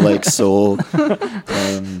in my like soul.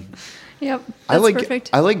 Yep. That's I like perfect.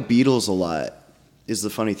 I like beetles a lot. is the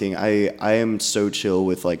funny thing. I am so chill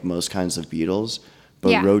with like most kinds of beetles, but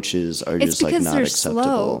Yeah. roaches are It's just like because not they're acceptable.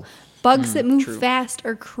 slow. Bugs that move true. fast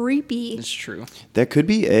are creepy. It's true. That could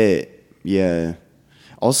be it. Yeah.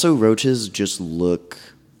 Also, roaches just look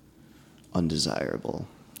undesirable,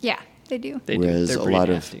 Yeah, they do. They do. whereas They're a pretty lot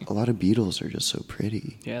nasty. of beetles are just so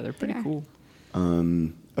pretty. Yeah, they're pretty Yeah. cool.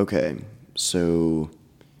 Okay, so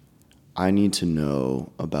I need to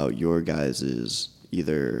know about your guys's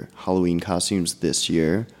either Halloween costumes this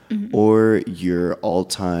year or your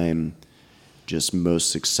all-time just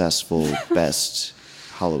most successful best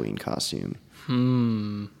Halloween costume.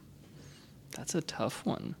 That's a tough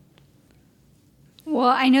one. Well,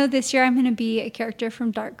 I know this year I'm going to be a character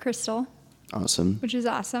from Dark Crystal, Awesome. which is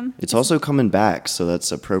awesome. It's also coming back, so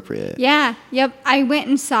that's appropriate. Yeah, yep. I went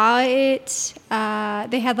and saw it.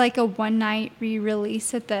 They had like a one night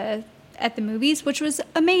re-release at the movies, which was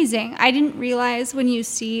amazing. I didn't realize when you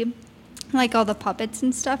see like all the puppets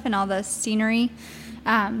and stuff and all the scenery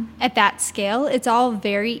at that scale, it's all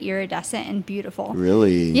very iridescent and beautiful.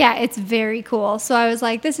 Really? Yeah, it's very cool. So I was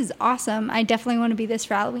like, this is awesome. I definitely want to be this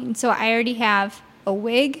for Halloween. So I already have a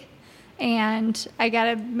wig and I got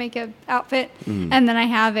to make a outfit. And then I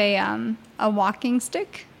have a walking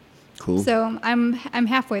stick. Cool. So I'm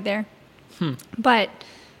halfway there. But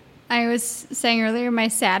I was saying earlier, my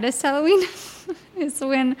saddest Halloween is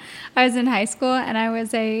when I was in high school and I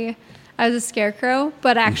was a scarecrow,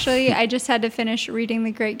 but actually I just had to finish reading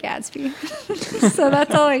The Great Gatsby. So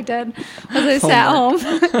that's all I did. Was I sat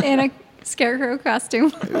home in a scarecrow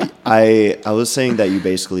costume. I was saying that you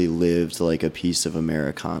basically lived like a piece of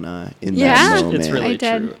Americana in Yeah. that moment. It's really I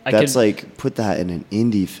did. true. That's like put that in an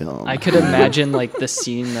indie film. I could imagine like the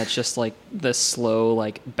scene that's just like the slow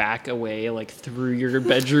like back away like through your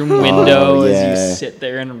bedroom window as yeah. you sit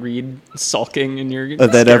there and read sulking in your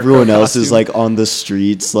But then scarecrow everyone else is costume. like on the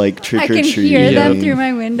streets, like trick I or can treating. hear them through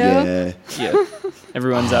my window. Yeah. yeah.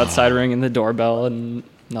 Everyone's outside ringing the doorbell and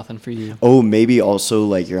nothing for you. Oh, maybe also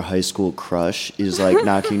like your high school crush is like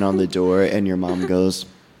knocking on the door, and your mom goes,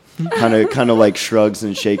 kind of like shrugs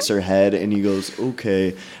and shakes her head, and he goes,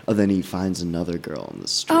 okay. And then he finds another girl on the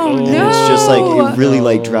street. Oh, and no. it's just like it really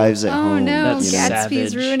like No. drives it Oh home. no, That's you know?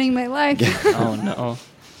 Gatsby's savage. ruining my life. Oh no.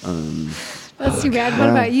 That's too bad. What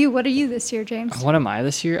about you? What are you this year, James? What am I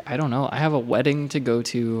this year? I don't know. I have a wedding to go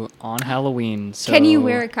to on Halloween. So Can you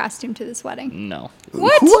wear a costume to this wedding? No.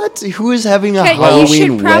 What? Who is having a Okay, Halloween you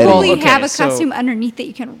should probably wedding? Okay, have a so- costume underneath that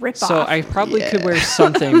you can rip So off. I probably could wear Yeah.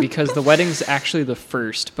 something because the wedding's actually the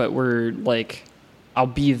first, but we're like, I'll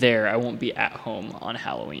be there. I won't be at home on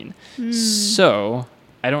Halloween. So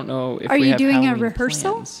I don't know if Are we you have doing a Halloween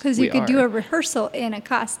rehearsal? plans. Because you We could do are. a rehearsal in a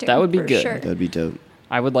costume. That would be for good. Sure. That'd be dope.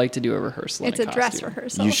 I would like to do a rehearsal. It's in a dress costume.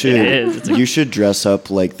 rehearsal. You should. It is. It's a- You should dress up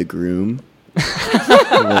like the groom,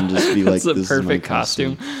 and then just be like, It's the "This is my perfect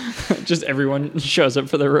costume. Just everyone shows up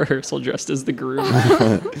for the rehearsal dressed as the groom.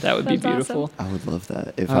 That would be That's beautiful. awesome. I would love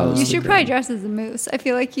that if I was. You the should groom. probably dress as a moose. I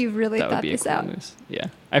feel like you've really That would thought be a this cool out. moose. Yeah.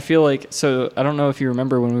 I feel like, so I don't know if you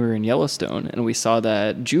remember when we were in Yellowstone and we saw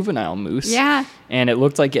that juvenile moose. Yeah. And it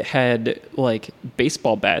looked like it had like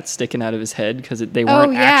baseball bats sticking out of his head because they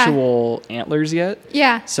weren't yeah. actual antlers yet.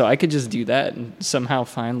 Yeah. So I could just do that and somehow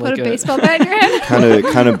find Put like a baseball bat in your head.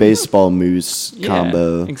 kind of baseball moose Yeah,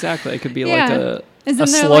 combo. Exactly. It could be Yeah. like a Isn't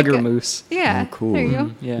there slugger like a- moose. Yeah. Oh, cool. There you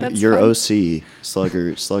go. Yeah. That's Your fun. OC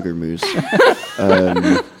slugger moose.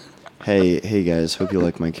 Hey guys, hope you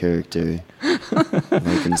like my character.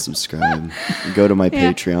 Like and subscribe. Go to my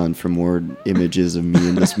Yeah. Patreon for more images of me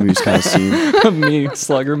in this moose costume. Me,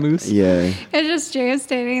 slugger moose. Yeah. It's just James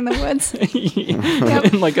standing in the woods.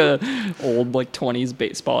 In like a old like 20s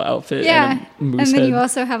baseball outfit. Yeah. And a And moose then head. you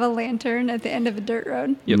also have a lantern at the end of a dirt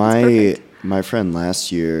road. Yep. My friend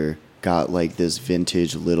last year got like this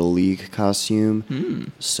vintage Little League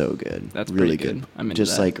costume. So good. That's really pretty good. I'm into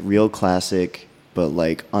Just that. like real classic, but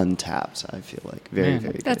like untapped. I feel like very Man.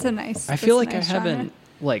 very good. That's a nice. I feel that's like a nice I haven't genre.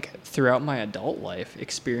 like throughout my adult life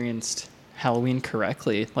experienced Halloween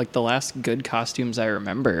correctly. Like the last good costumes I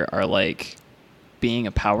remember are like being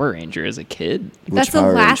a Power Ranger as a kid. Which That's the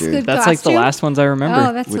Power last Ranger? good That's like the costume? last ones I remember.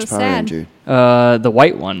 Oh, that's Which so Power sad. Ranger? The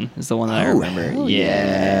white one is the one that I Oh, remember. hell Yeah,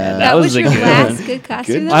 yeah. that was a your good last one. good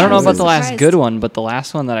costume. Good Then? I don't know was about the last surprised. good one, but the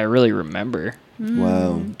last one that I really remember.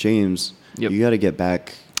 Wow, James, Yep. you got to get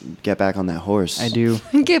back on that horse. I do.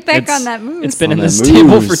 Get back It's- on that moose. It's been On in that the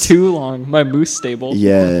stable for moose. too long. My moose stable.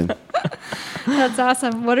 Yeah. That's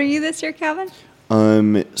awesome. What are you this year, Calvin?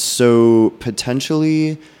 So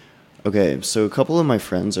potentially, okay. So a couple of my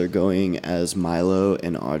friends are going as Milo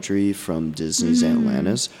and Audrey from Disney's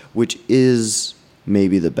Atlantis, which is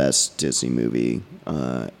maybe the best Disney movie,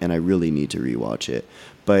 and I really need to rewatch it.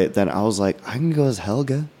 But then I was like, I can go as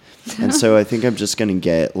Helga. And so I think I'm just going to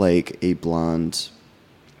get like a blonde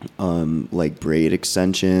like braid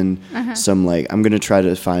extension, some like, I'm going to try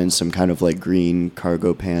to find some kind of like green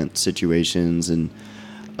cargo pant situations and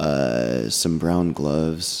some brown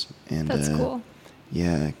gloves. And That's cool.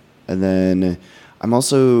 yeah. And then I'm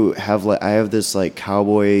also I have this like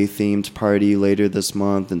cowboy themed party later this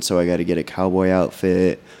month, and so I got to get a cowboy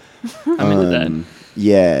outfit. I'm into that.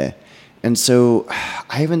 Yeah. And so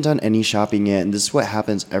I haven't done any shopping yet, and this is what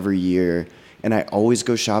happens every year. And I always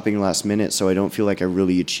go shopping last minute, so I don't feel like I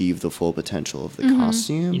really achieve the full potential of the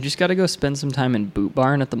costume. You just got to go spend some time in Boot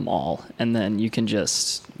Barn at the mall, and then you can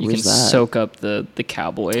just Where's that? soak up the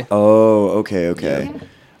cowboy. Oh, okay.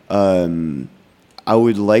 I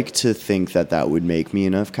would like to think that would make me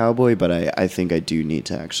enough cowboy, but I think I do need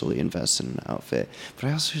to actually invest in an outfit. But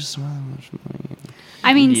I also just don't have that much money.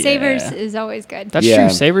 I mean, Yeah. Savers is always good. That's Yeah.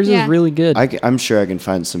 true. Savers Yeah. is really good. I'm sure I can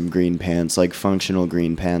find some green pants, like functional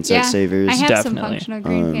green pants at Savers. I have some Definitely. functional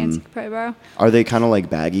green pants you could probably borrow. Are they kind of like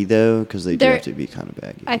baggy though? Because they do They're- have to be kind of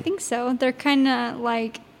baggy. I think so. They're kind of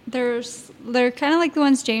like they're kind of like the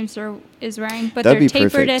ones James is wearing, but That'd they're be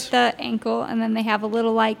tapered perfect. at the ankle, and then they have a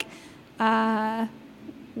little like,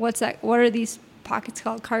 what's that? What are these pockets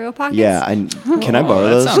called? Cargo pockets. Yeah, can I borrow that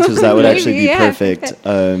those? sounds Because that would actually be Maybe, yeah. perfect.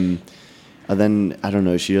 And then I don't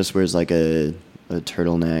know. She just wears like a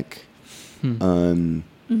turtleneck.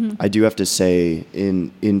 I do have to say,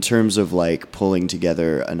 in terms of like pulling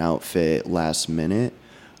together an outfit last minute,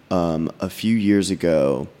 a few years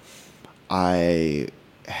ago, I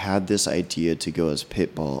had this idea to go as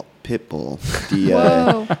Pitbull,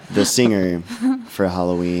 the singer, for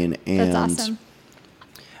Halloween, and That's awesome.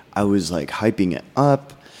 I was like hyping it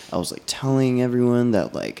up. I was like telling everyone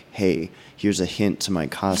that like, hey, here's a hint to my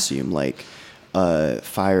costume, like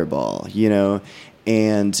Fireball, you know?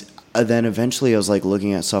 And then eventually I was like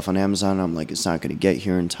looking at stuff on Amazon. I'm like, it's not going to get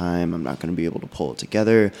here in time. I'm not going to be able to pull it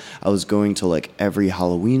together. I was going to like every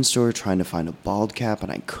Halloween store trying to find a bald cap,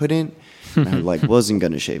 and I couldn't. And I like wasn't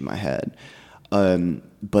going to shave my head.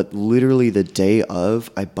 But literally the day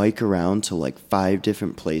of, I bike around to like 5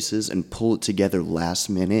 different places and pull it together last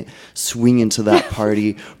minute, swing into that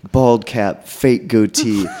party, bald cap, fake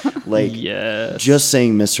goatee, like Yes. just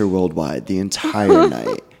saying Mr. Worldwide the entire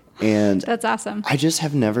night. And That's awesome. I just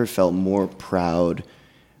have never felt more proud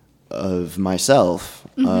of myself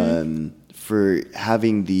for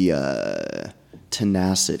having the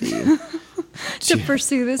tenacity To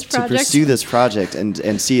pursue this to project. pursue this project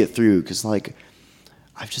and see it through, because like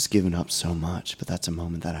I've just given up so much, but that's a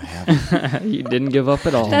moment that I haven't. You didn't give up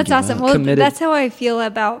at all. That's awesome. Well, Committed. that's how I feel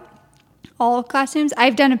about all costumes.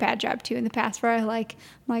 I've done a bad job too in the past where I'm like,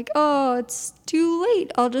 oh, it's too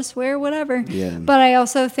late. I'll just wear whatever. Yeah. But I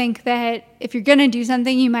also think that if you're gonna do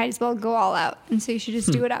something, you might as well go all out, and so you should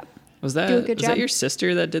just do it up. Was do a that good was that job. your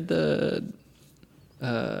sister that did the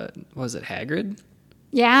what was it, Hagrid?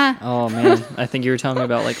 Yeah. Oh man, I think you were telling me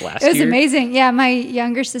about like last It was year. amazing. Yeah, my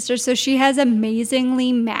younger sister. So she has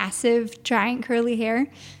amazingly massive, giant curly hair.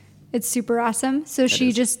 It's super awesome. So she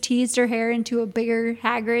is. just teased her hair into a bigger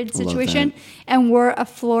Hagrid Love situation that. and wore a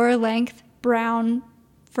floor-length brown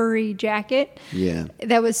furry jacket Yeah.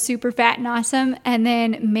 that was super fat and awesome, and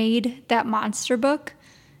then made that monster book.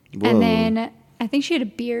 Whoa. And then I think she had a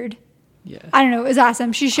beard. Yeah. I don't know. It was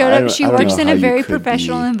awesome. She showed I up. don't- She I don't works know in how a you very could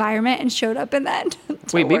professional be- environment and showed up in that.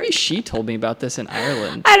 to Wait, maybe work. she told me about this in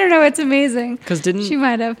Ireland. I don't know. It's amazing. 'Cause didn't- she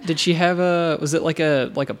might have? Did she have was it like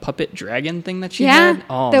a puppet dragon thing that she Yeah, had?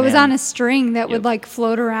 Oh, that was man. on a string that would Yep. like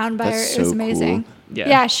float around by That's her. It was so amazing. cool.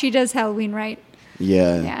 Yeah. She does Halloween right.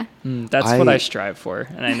 Yeah. Yeah. That's what I- I strive for,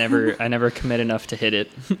 and I never commit enough to hit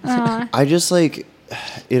it. I just like,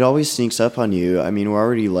 it always sneaks up on you. I mean, we're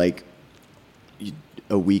already like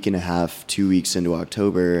a week and a half, 2 weeks into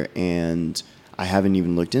October, and I haven't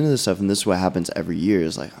even looked into this stuff. And this is what happens every year.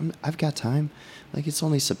 Is like, I've got time. Like, it's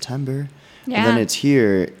only September. And then Yeah. it's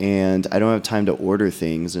here, and I don't have time to order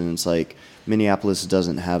things. And it's like, Minneapolis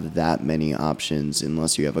doesn't have that many options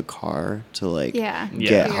unless you have a car to like Yeah. Yeah. get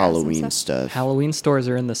Figure out some Halloween stuff. stuff. Halloween stores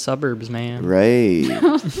are in the suburbs, man. Right.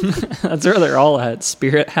 That's where they're all at.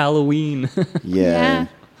 Spirit Halloween. Yeah.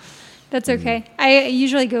 That's okay. I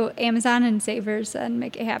usually go Amazon and Savers and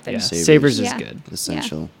make it happen. Yeah, Savers. Savers is Yeah. good.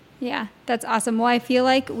 Essential. Yeah, that's awesome. Well, I feel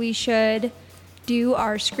like we should do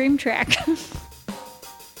our Scream track.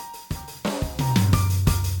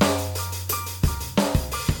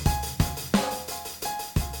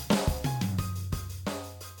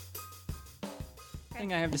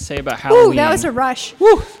 Thing I have to say about Halloween. Ooh, that was a rush.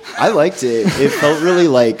 I liked it. It felt really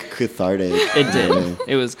like cathartic. It did.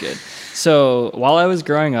 It was good. So while I was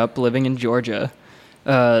growing up living in Georgia,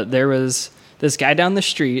 there was this guy down the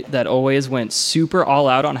street that always went super all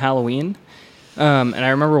out on Halloween. And I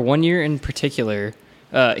remember one year in particular,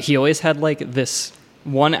 he always had like this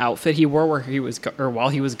one outfit he wore while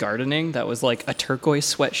he was gardening that was like a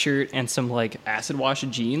turquoise sweatshirt and some like acid wash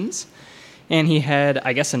jeans. And he had,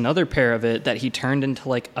 I guess, another pair of it that he turned into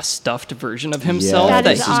like a stuffed version of himself Yeah,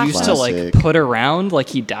 that is he used to like classic. put around like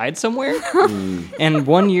he died somewhere. And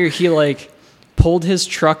one year he like pulled his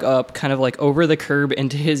truck up kind of like over the curb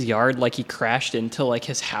into his yard like he crashed into like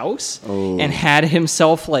his house and had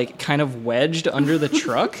himself like kind of wedged under the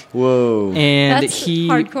truck. Whoa. And That's he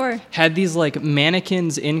hardcore. had these like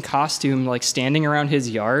mannequins in costume like standing around his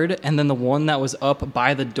yard, and then the one that was up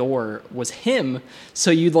by the door was him. So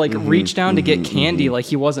you'd like reach down to get candy like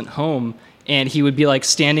he wasn't home, and he would be like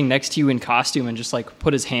standing next to you in costume and just like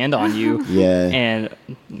put his hand on you. Yeah. And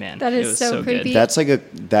man, That it is was so creepy. good. That's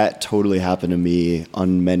that totally happened to me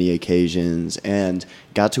on many occasions, and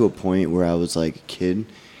got to a point where I was like a kid,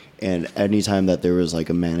 and anytime that there was like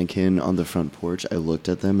a mannequin on the front porch, I looked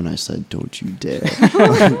at them and I said, "Don't you dare."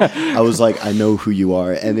 I was like, I know who you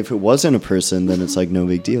are. And if it wasn't a person, then it's like no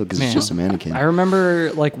big deal because it's Man, just a mannequin. I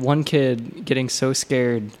remember like one kid getting so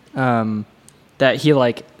scared that he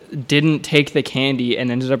like didn't take the candy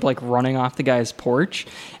and ended up like running off the guy's porch,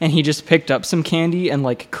 and he just picked up some candy and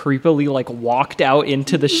like creepily like walked out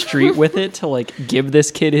into the street with it to like give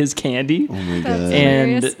this kid his candy. Oh my That's god.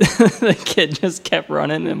 And hilarious. the kid just kept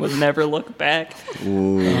running and would never look back.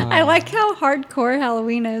 Ooh. I like how hardcore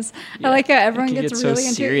Halloween is. I like how everyone it can gets get so really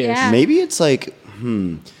into it. serious. Yeah. Maybe it's like,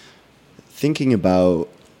 thinking about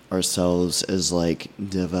ourselves as like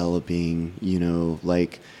developing,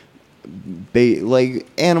 like like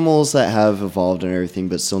animals that have evolved and everything,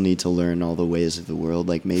 but still need to learn all the ways of the world.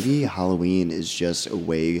 Like maybe Halloween is just a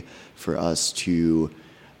way for us to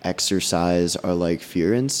exercise our like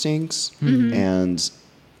fear instincts and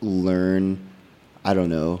learn, I don't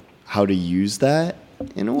know, how to use that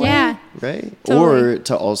in a way, Yeah. right? Totally. Or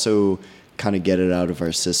to also kind of get it out of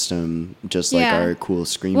our system, just like Yeah. our cool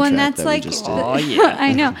scream Well, and track that's that like we just did. Oh, yeah.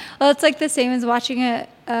 I know. Well, it's like the same as watching a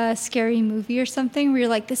scary movie or something where you're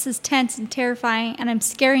like, this is tense and terrifying and I'm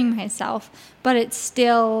scaring myself, but it's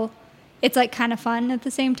like kind of fun at the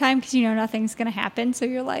same time because you know nothing's going to happen. So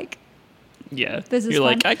you're like, Yeah. This is You're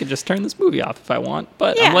like, fun. I could just turn this movie off if I want,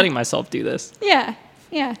 but Yeah. I'm letting myself do this. yeah,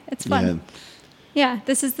 it's fun. Yeah,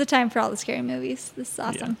 this is the time for all the scary movies. This is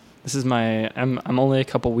awesome. Yeah. This is I'm only a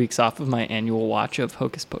couple weeks off of my annual watch of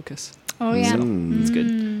Hocus Pocus. Oh, yeah. It's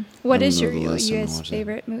good. What I is don't your know the last time I U.S. watched it.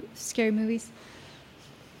 favorite scary movies?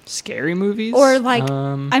 Scary movies? Or like,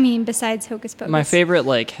 I mean, besides Hocus Pocus. My favorite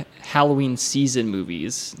like Halloween season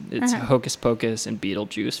movies, it's Uh-huh. Hocus Pocus and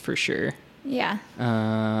Beetlejuice for sure. Yeah.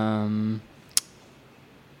 I'm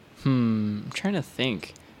trying to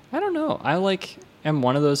think. I don't know. am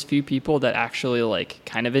one of those few people that actually like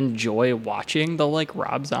kind of enjoy watching the like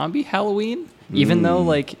Rob Zombie Halloween, even though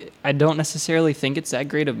like I don't necessarily think it's that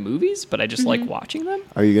great of movies, but I just like watching them.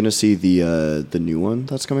 Are you gonna see the new one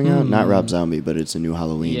that's coming out? Not Rob Zombie, but it's a new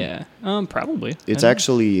Halloween. Yeah, probably. It's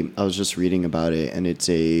actually, I was just reading about it, and it's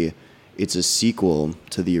a sequel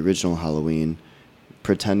to the original Halloween,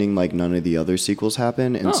 pretending like none of the other sequels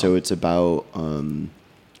happen, and so it's about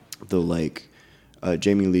the like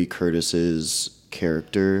Jamie Lee Curtis's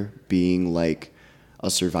character being like a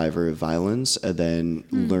survivor of violence, and then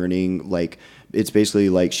learning like. It's basically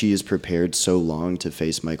like she is prepared so long to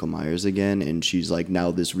face Michael Myers again, and she's like now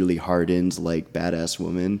this really hardened, like badass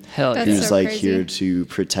woman Hell That's yeah. who's so like crazy. here to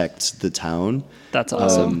protect the town. That's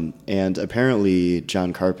awesome. And apparently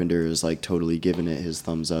John Carpenter is like totally giving it his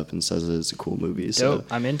thumbs up and says it's a cool movie. So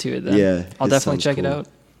Dope. I'm into it then. Yeah, I'll it definitely sounds check it cool. out.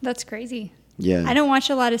 That's crazy. yeah, I don't watch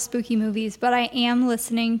a lot of spooky movies, but I am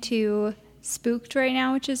listening to Spooked right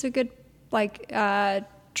now, which is a good, like,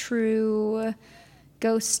 true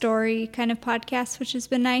ghost story kind of podcast, which has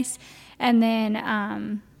been nice. And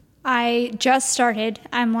then I just started,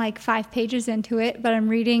 I'm like 5 pages into it, but I'm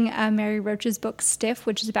reading Mary Roach's book Stiff,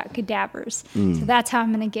 which is about cadavers. So that's how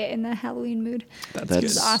I'm going to get in the Halloween mood. That's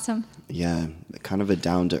It's awesome. yeah, kind of a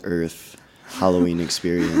down to earth Halloween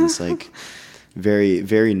experience, like very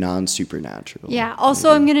very non supernatural. Yeah.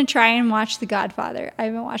 Also, I'm going to try and watch The Godfather. I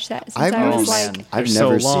haven't watched that since I've I never, was man. like, I've They're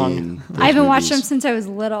never so long. seen. I haven't watched them movies. since I was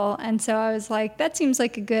little, and so I was like, that seems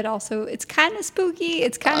like a good. Also, it's kind of spooky.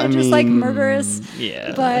 It's kind I of just like mean, murderous.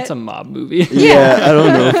 Yeah, But- it's a mob movie. Yeah, I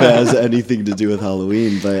don't know if it has anything to do with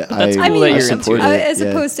Halloween, but that's I, cool that I you're support into it. As yeah.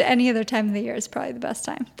 opposed to any other time of the year, is probably the best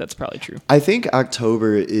time. That's probably true. I think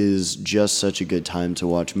October is just such a good time to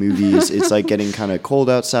watch movies. It's like getting kind of cold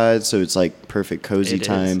outside, so it's like perfect cozy It is.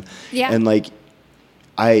 time. Yeah. And like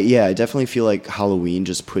I definitely feel like Halloween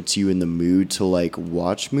just puts you in the mood to like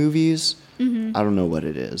watch movies. I don't know what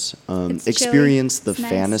it is. It's Experience chilly. the It's nice.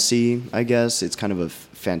 fantasy, I guess. It's kind of a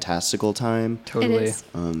fantastical time. Totally. It is.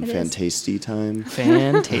 It is. Fantasty time.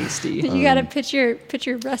 Fantasty. You got to pitch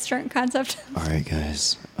your restaurant concept. All right,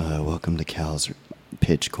 guys. Welcome to Cal's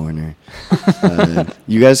pitch corner.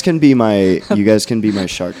 You guys can be my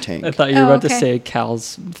Shark Tank. I thought you were Oh, about to okay. say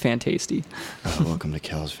Cal's Fantasty. Welcome to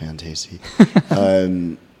Cal's Fantasy.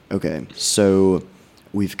 Okay, so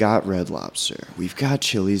we've got Red Lobster, we've got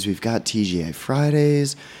Chili's, we've got TGI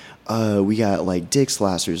Fridays, we got like Dick's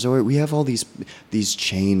Last Resort. We have all these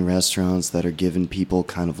chain restaurants that are giving people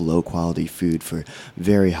kind of low quality food for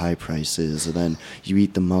very high prices, and then you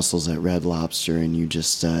eat the mussels at Red Lobster and you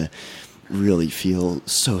just really feel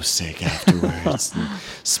so sick afterwards and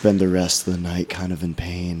spend the rest of the night kind of in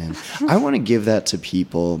pain. And I want to give that to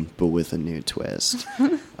people, but with a new twist.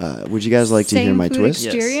 Would you guys like to hear Same my food twist?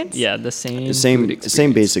 experience? Yeah, the same food Same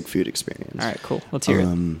experience. basic food experience. All right, cool. Let's hear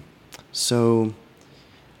it. So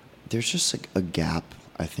there's just a gap,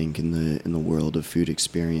 I think, in the world of food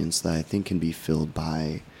experience that I think can be filled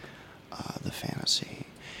by the fantasy.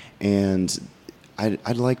 And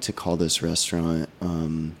I'd like to call this restaurant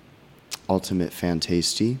Ultimate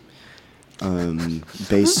Fantasty,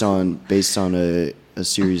 based on a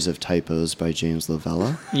series of typos by James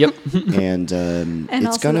Lavella. Yep. And And it's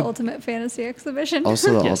also gonna the Ultimate Fantasy Exhibition.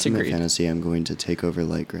 also the Yes, Ultimate agreed. Fantasy. I'm going to take over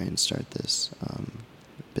Light Gray and start this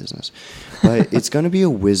business, but it's going to be a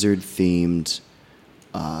wizard themed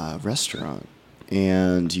restaurant,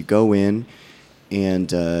 and you go in.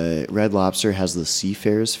 And Red Lobster has the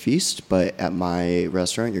Seafarer's Feast, but at my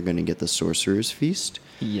restaurant, you're going to get the Sorcerer's Feast.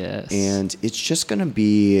 Yes. And it's just gonna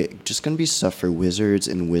be stuff for wizards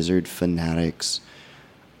and wizard fanatics.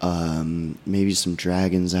 Maybe some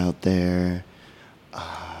dragons out there.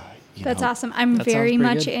 That's awesome. I'm That sounds very pretty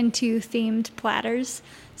much good. into themed platters.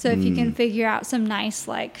 So if you can figure out some nice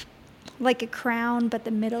like a crown, but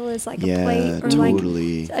the middle is like Yeah, a plate, or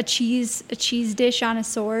totally. like a cheese dish on a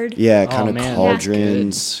sword. Yeah, Oh, kind of man,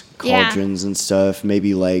 cauldrons, Yeah. cauldrons and stuff.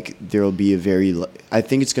 Maybe like there'll be a very. I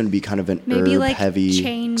think it's gonna be kind of an Maybe herb like heavy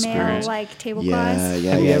chain mail, experience. like tablecloths.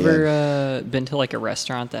 Yeah, Have you yeah. ever been to like a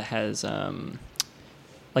restaurant that has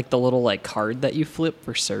like the little like card that you flip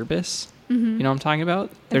for service? You know what I'm talking about?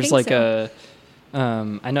 There's think like so.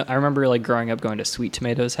 I remember like growing up going to Sweet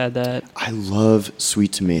Tomatoes had that. I love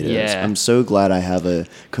Sweet Tomatoes. Yeah. I'm so glad I have a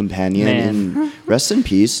companion. Man. And rest in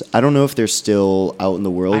peace. I don't know if they're still out in the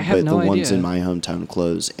world, I have but no the ones idea. in my hometown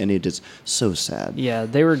closed, and it is so sad. Yeah,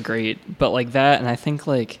 they were great, but like that, and I think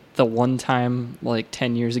like the one time like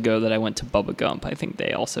 10 years ago that I went to Bubba Gump, I think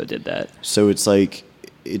they also did that. So it's like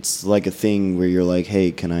a thing where you're like,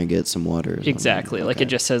 hey, can I get some water? or something? Exactly. Like Okay. it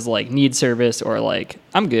just says like need service or like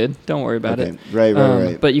I'm good, don't worry about Okay. it.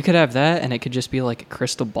 Right. But you could have that, and it could just be like a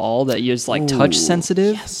crystal ball that is like touch Ooh,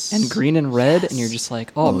 sensitive yes. and green and red, and you're just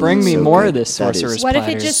like, oh, bring that's me so more good. of this That is- sorcerer's What if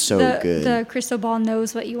platter. it just So good. the crystal ball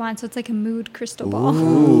knows what you want, so it's like a mood crystal ball.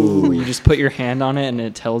 Ooh, you just put your hand on it, and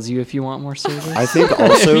it tells you if you want more service. I think if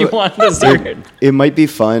also you want dessert. it might be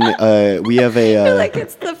fun. We have a. Like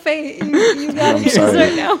it's the fate. You got I'm yours sorry.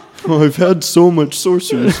 right now. I've had so much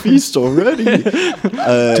Sorcerer's Feast already.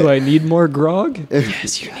 Do I need more grog?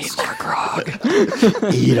 Yes, you need more grog.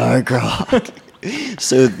 Eat our grog.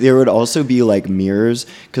 So there would also be like mirrors,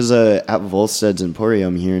 because at Volstead's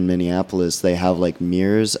Emporium here in Minneapolis, they have like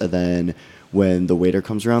mirrors, and then when the waiter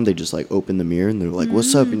comes around, they just like open the mirror and they're like,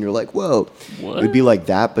 "What's up?" And you're like, "Whoa!" What? It would be like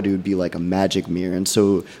that, but it would be like a magic mirror, and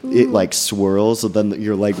so it like swirls, and then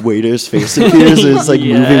your like waiter's face appears, and it's like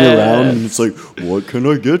moving around, and it's like, "What can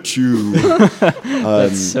I get you?"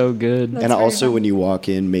 That's so good. That's And very also, fun. when you walk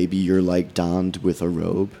in, maybe you're like donned with a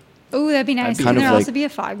robe. Oh, that'd be nice. kind Can of there like- also be a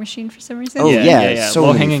fog machine for some reason? Oh Yeah, yeah, yeah. so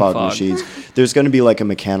many Low-hanging fog, fog. machines. There's going to be like a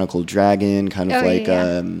mechanical dragon, kind of Oh,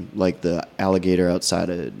 yeah. like the alligator outside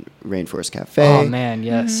of Rainforest Cafe. Oh man,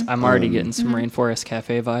 yes. Mm-hmm. I'm already getting some Rainforest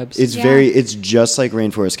Cafe vibes. It's Yeah. it's just like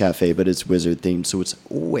Rainforest Cafe, but it's wizard themed, so it's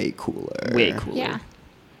way cooler. way cooler. Yeah,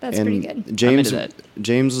 that's And pretty good. James, I'm into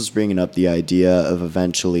James was bringing up the idea of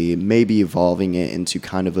eventually maybe evolving it into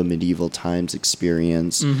kind of a medieval times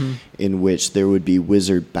experience Mm-hmm. in which there would be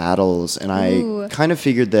wizard battles. And Ooh. I kind of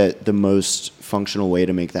figured that the most functional way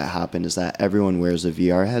to make that happen is that everyone wears a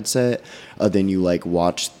VR headset. Then you like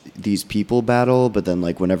watch these people battle, but then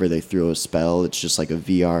like whenever they throw a spell, it's just like a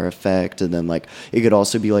VR effect. And then like it could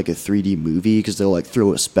also be like a 3D movie, because they'll like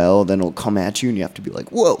throw a spell, then it'll come at you, and you have to be like,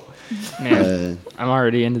 whoa. Man, I'm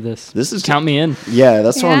already into this. This is Count me in. Yeah,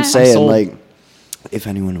 that's what Yeah. I'm I'm saying. sold. Like, if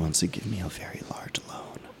anyone wants to give me a very large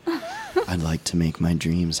loan, I'd like to make my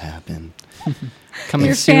dreams happen. Coming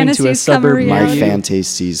Your soon to a fantasies come suburb to near My reality. you.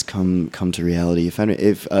 fantasies come to reality.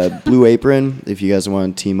 If Blue Apron, if you guys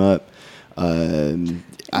want to team up, I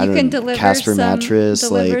You don't can know, deliver Casper some, mattress,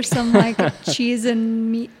 like some like cheese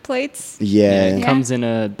and meat plates. Yeah, yeah. it comes in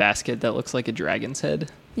a basket that looks like a dragon's head.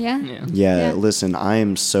 Yeah. Yeah. Yeah, listen, I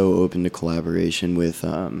am so open to collaboration with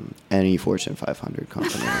any Fortune 500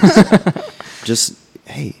 company. Just,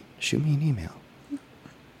 hey, shoot me an email.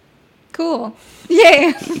 Cool.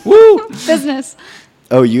 Yay. Woo! Business.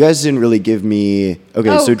 Oh, you guys didn't really give me... Okay,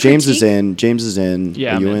 Oh, so James is critique? in. James is in.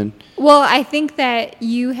 Yeah, Are I'm you in. in? Well, I think that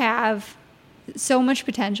you have so much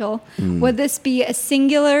potential. Would this be a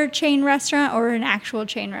singular chain restaurant or an actual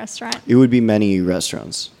chain restaurant? It would be many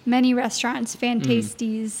restaurants. Many restaurants,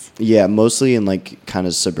 fantasties. Yeah, mostly in like kind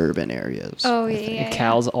of suburban areas. Oh, I yeah, think. yeah, yeah.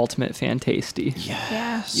 Cal's ultimate fan tasty.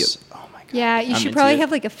 Yes. Oh my god. Yeah, you I'm should into probably it.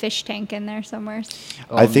 have like a fish tank in there somewhere.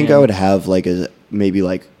 I think man. I would have like maybe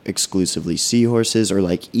like exclusively seahorses or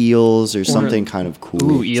like eels or something kind of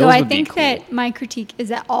cool. Ooh, eels So I would be think cool. that my critique is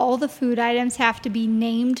that all the food items have to be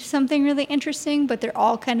named something really interesting, but they're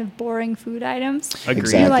all kind of boring food items. Agreed.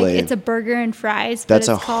 Exactly. You're like, it's a burger and fries, but That's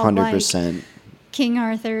it's called like 100%. King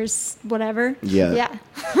Arthur's whatever. Yeah. Yeah.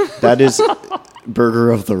 That is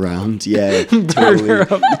burger of the round. Yeah, totally.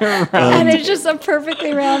 And it's just a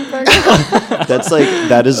perfectly round burger. That's like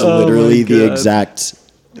that is Oh my literally the God. exact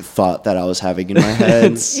thought that I was having in my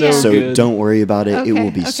head. It's so so good. don't worry about it. It Okay,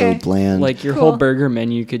 will be so okay. bland. Like your Cool. whole burger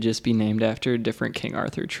menu could just be named after different King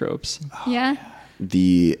Arthur tropes. Yeah.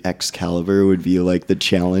 the Excalibur would be like the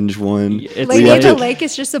challenge one. It's Lady have at the to- Lake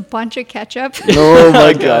is just a bunch of ketchup. Oh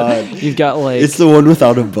my god. You've got like It's the one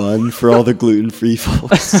without a bun for all the gluten-free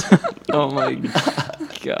folks. oh my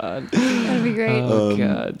god. That'd be great. Oh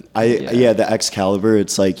god. Yeah, the Excalibur,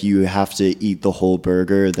 it's like you have to eat the whole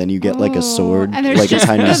burger, then you get like a sword, And there's like just, a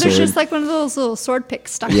tiny no, sword. there's just like one of those little sword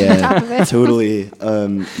picks stuck on Yeah, top of it. totally.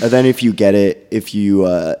 And then if you get it, if you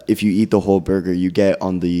eat the whole burger, you get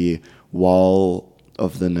on the wall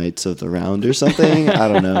of the Knights of the Round or something. I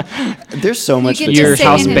don't know. There's so much get to Your sit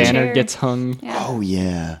house in a banner chair. gets hung. Yeah. Oh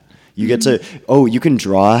yeah. You get to you can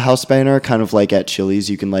draw a house banner kind of like at Chili's.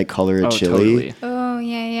 You can like color a Oh, chili. totally. Oh,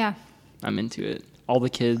 yeah, yeah. I'm into it. All the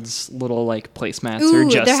kids' little like placemats Ooh, are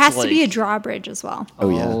just there has to like, be a drawbridge as well. Oh,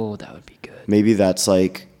 yeah. Oh, that would be good. Maybe that's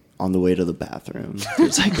like on the way to the bathroom.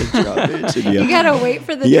 There's like a drawbridge. and You gotta wait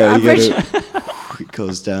for the yeah, you drawbridge. gotta, it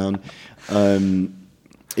goes down.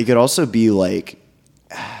 It could also be like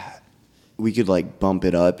we could like bump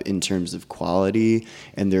it up in terms of quality,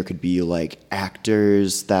 and there could be like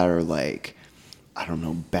actors that are like, I don't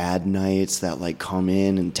know, bad knights that like come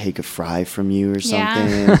in and take a fry from you or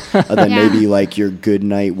Yeah. something. And then Yeah. maybe like your good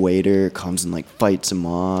night waiter comes and like fights him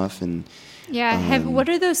off. And Yeah, what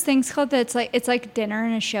are those things called? That's like it's like dinner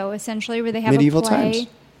and a show essentially, where they have Medieval a play. times.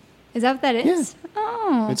 Is that what that is?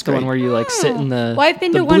 Oh, It's The one great. where you like sit in the well, I've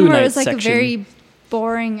been the to one Blue where it Knight was like section. a very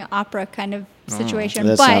boring opera kind of situation,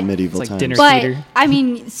 That's but not medieval It's like times. dinner but theater. I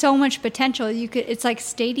mean, so much potential. You could it's like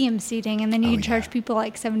stadium seating, and then you Oh, can charge yeah. people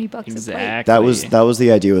like $70 a plate. Exactly. That was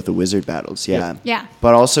the idea with the wizard battles, yeah. Yeah.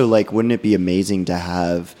 But also, like, wouldn't it be amazing to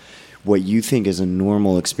have what you think is a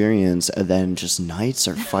normal experience, and then just knights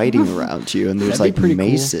are fighting around you, and there's That'd like be pretty cool.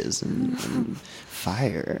 maces and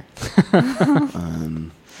fire.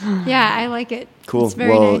 Yeah, I like it. Cool. It's very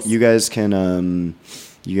Well, nice. you guys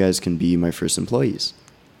can be my first employees.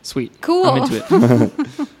 Sweet. Cool. I'm into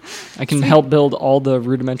it. I can help build all the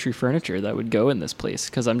rudimentary furniture that would go in this place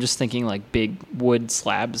because I'm just thinking like big wood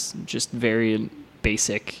slabs, just very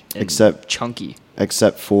basic and Except- chunky.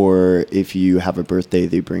 Except for if you have a birthday,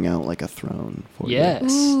 they bring out like a throne for you.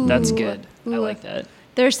 Yes, that's Ooh. good. I Ooh. like that.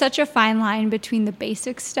 There's such a fine line between the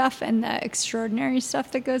basic stuff and the extraordinary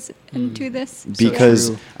stuff that goes into this. Because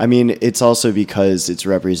True. I mean, it's also because it's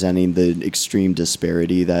representing the extreme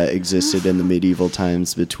disparity that existed in the medieval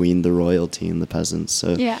times between the royalty and the peasants.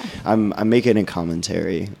 So Yeah. I'm making a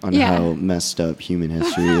commentary on Yeah. how messed up human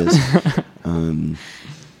history is.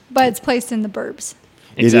 But it's placed in the burbs.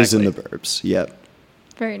 It is in Exactly. the burbs. Yep.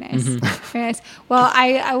 Very nice. Very nice. Well,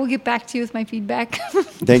 I will get back to you with my feedback.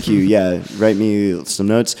 Thank you. Yeah, write me some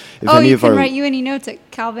notes. If oh, any you of can our write you any notes at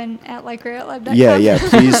calvin@likereallive.com. yeah,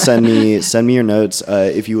 please send me your notes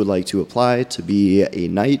if you would like to apply to be a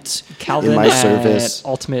knight Calvin in my at service.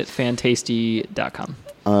 ultimatefantasty.com.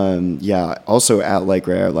 Also at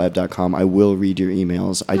likereallive.com. I will read your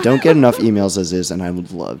emails. I don't get enough emails as is, and I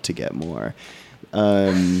would love to get more.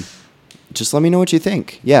 Just let me know what you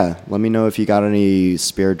think. Yeah, let me know if you got any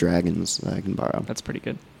spare dragons that I can borrow. That's pretty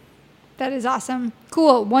good. That is awesome.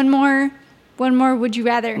 Cool. One more would you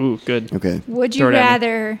rather. Ooh, good. Okay. Would you Throw it at me.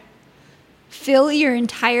 rather fill your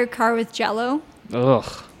entire car with Jell-O.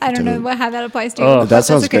 Ugh. I don't know how that applies to you. Oh, but that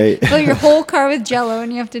sounds great. Fill your whole car with Jell-O,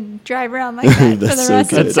 and you have to drive around like that for the That's so rest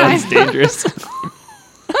good. of That the time. sounds dangerous.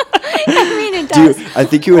 I mean, it does. Dude, I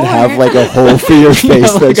think you would Or- have like a hole for your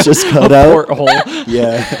face that's just cut a out. porthole.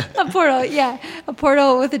 Yeah. A portal, yeah. A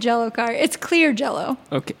portal with a Jell-O car. It's clear Jell-O.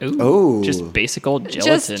 Okay. Ooh, Oh. just basic old gelatin.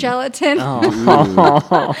 Just gelatin.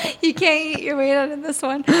 Oh. You can't eat your way out of this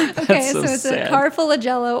one. Okay, so so it's sad. a car full of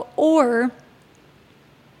Jell-O, or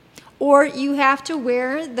you have to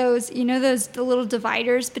wear those, the little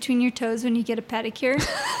dividers between your toes when you get a pedicure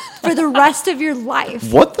for the rest of your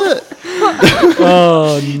life. What the?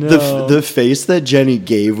 Oh no. The face that Jenny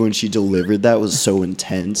gave when she delivered that was so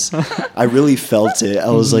intense. I really felt it. I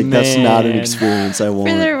was like, that's not an Man. experience I want.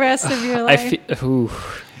 For the rest of your I life. feel. Ooh.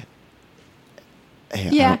 Hey,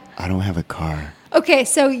 Yeah. I don't have a car. Okay,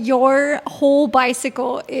 so your whole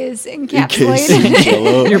bicycle is Encased encapsulated. in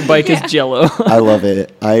Jell-O. Your bike is Jello. I love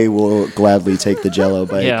it. I will gladly take the Jell-O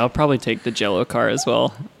bike. Yeah, I'll probably take the Jello car as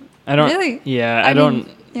well. I don't. Really? Yeah, I I don't.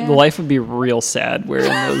 mean, yeah. Life would be real sad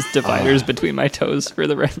wearing those dividers between my toes for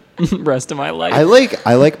the rest of my life. I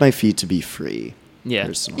like my feet to be free. Yeah.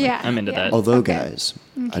 Personally. Yeah. I'm into that. Although, Okay. guys,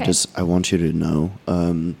 Okay. I want you to know,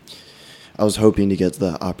 I was hoping to get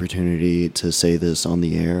the opportunity to say this on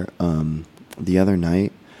the air. The other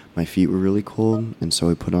night, my feet were really cold, and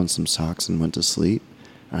so I put on some socks and went to sleep.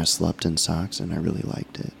 And I slept in socks, and I really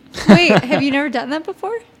liked it. Wait, have you never done that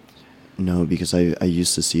before? No, because I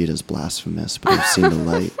used to see it as blasphemous, but I've seen the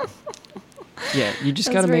light. Yeah, you just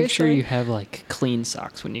That's got to very make sure silly. you have like clean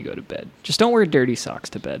socks when you go to bed. Just don't wear dirty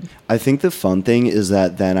socks to bed. I think the fun thing is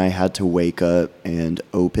that then I had to wake up and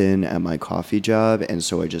open at my coffee job, and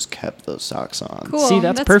so I just kept those socks on. Cool. See,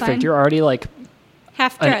 that's perfect. fine. You're already like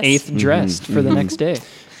Half an dressed. eighth dressed for the next day.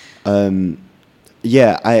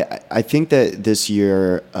 Yeah, I think that this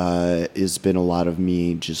year has been a lot of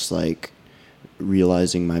me just like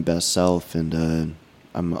realizing my best self, and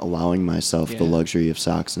I'm allowing myself the Yeah. luxury of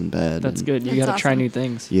socks in bed. That's and- good. You That's got to try awesome. new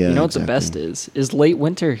things. Yeah, you know what the exactly. best is late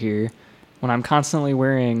winter here when I'm constantly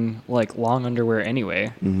wearing like long underwear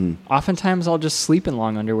anyway. Mhm. Oftentimes I'll just sleep in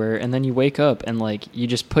long underwear and then you wake up and like you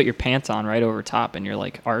just put your pants on right over top and you're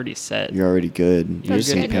like already set. You're already good. You're You're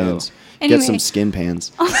skin good to go. pants. Anyway. Get some skin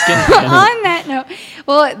pants. On that note,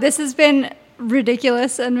 well, this has been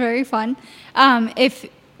ridiculous and very fun. If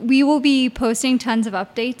we will be posting tons of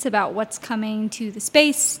updates about what's coming to the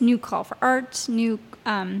space, new call for art, new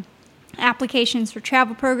applications for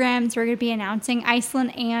travel programs. We're going to be announcing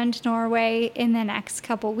Iceland and Norway in the next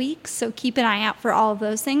couple weeks, so keep an eye out for all of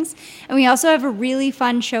those things. And we also have a really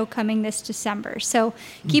fun show coming this December, so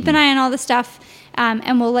keep an eye on all the stuff,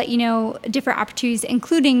 and we'll let you know different opportunities,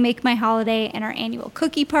 including Make My Holiday and our annual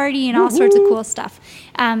cookie party and all sorts of cool stuff.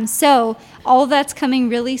 So all of that's coming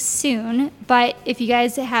really soon, but if you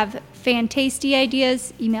guys have fan-tasty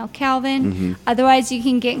ideas, email Calvin. Otherwise, you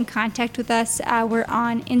can get in contact with us. We're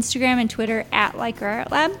on Instagram and Twitter at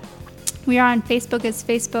LikeRarArtLab. We are on Facebook as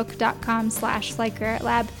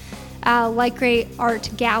facebook.com/LikeRarArtLab,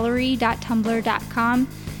 LikeRarArtGallery.tumblr.com,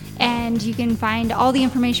 and you can find all the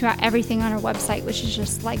information about everything on our website, which is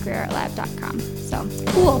just LikeRarArtLab.com. So,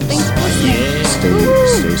 cool. Thanks for listening.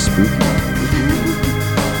 Stay spooky.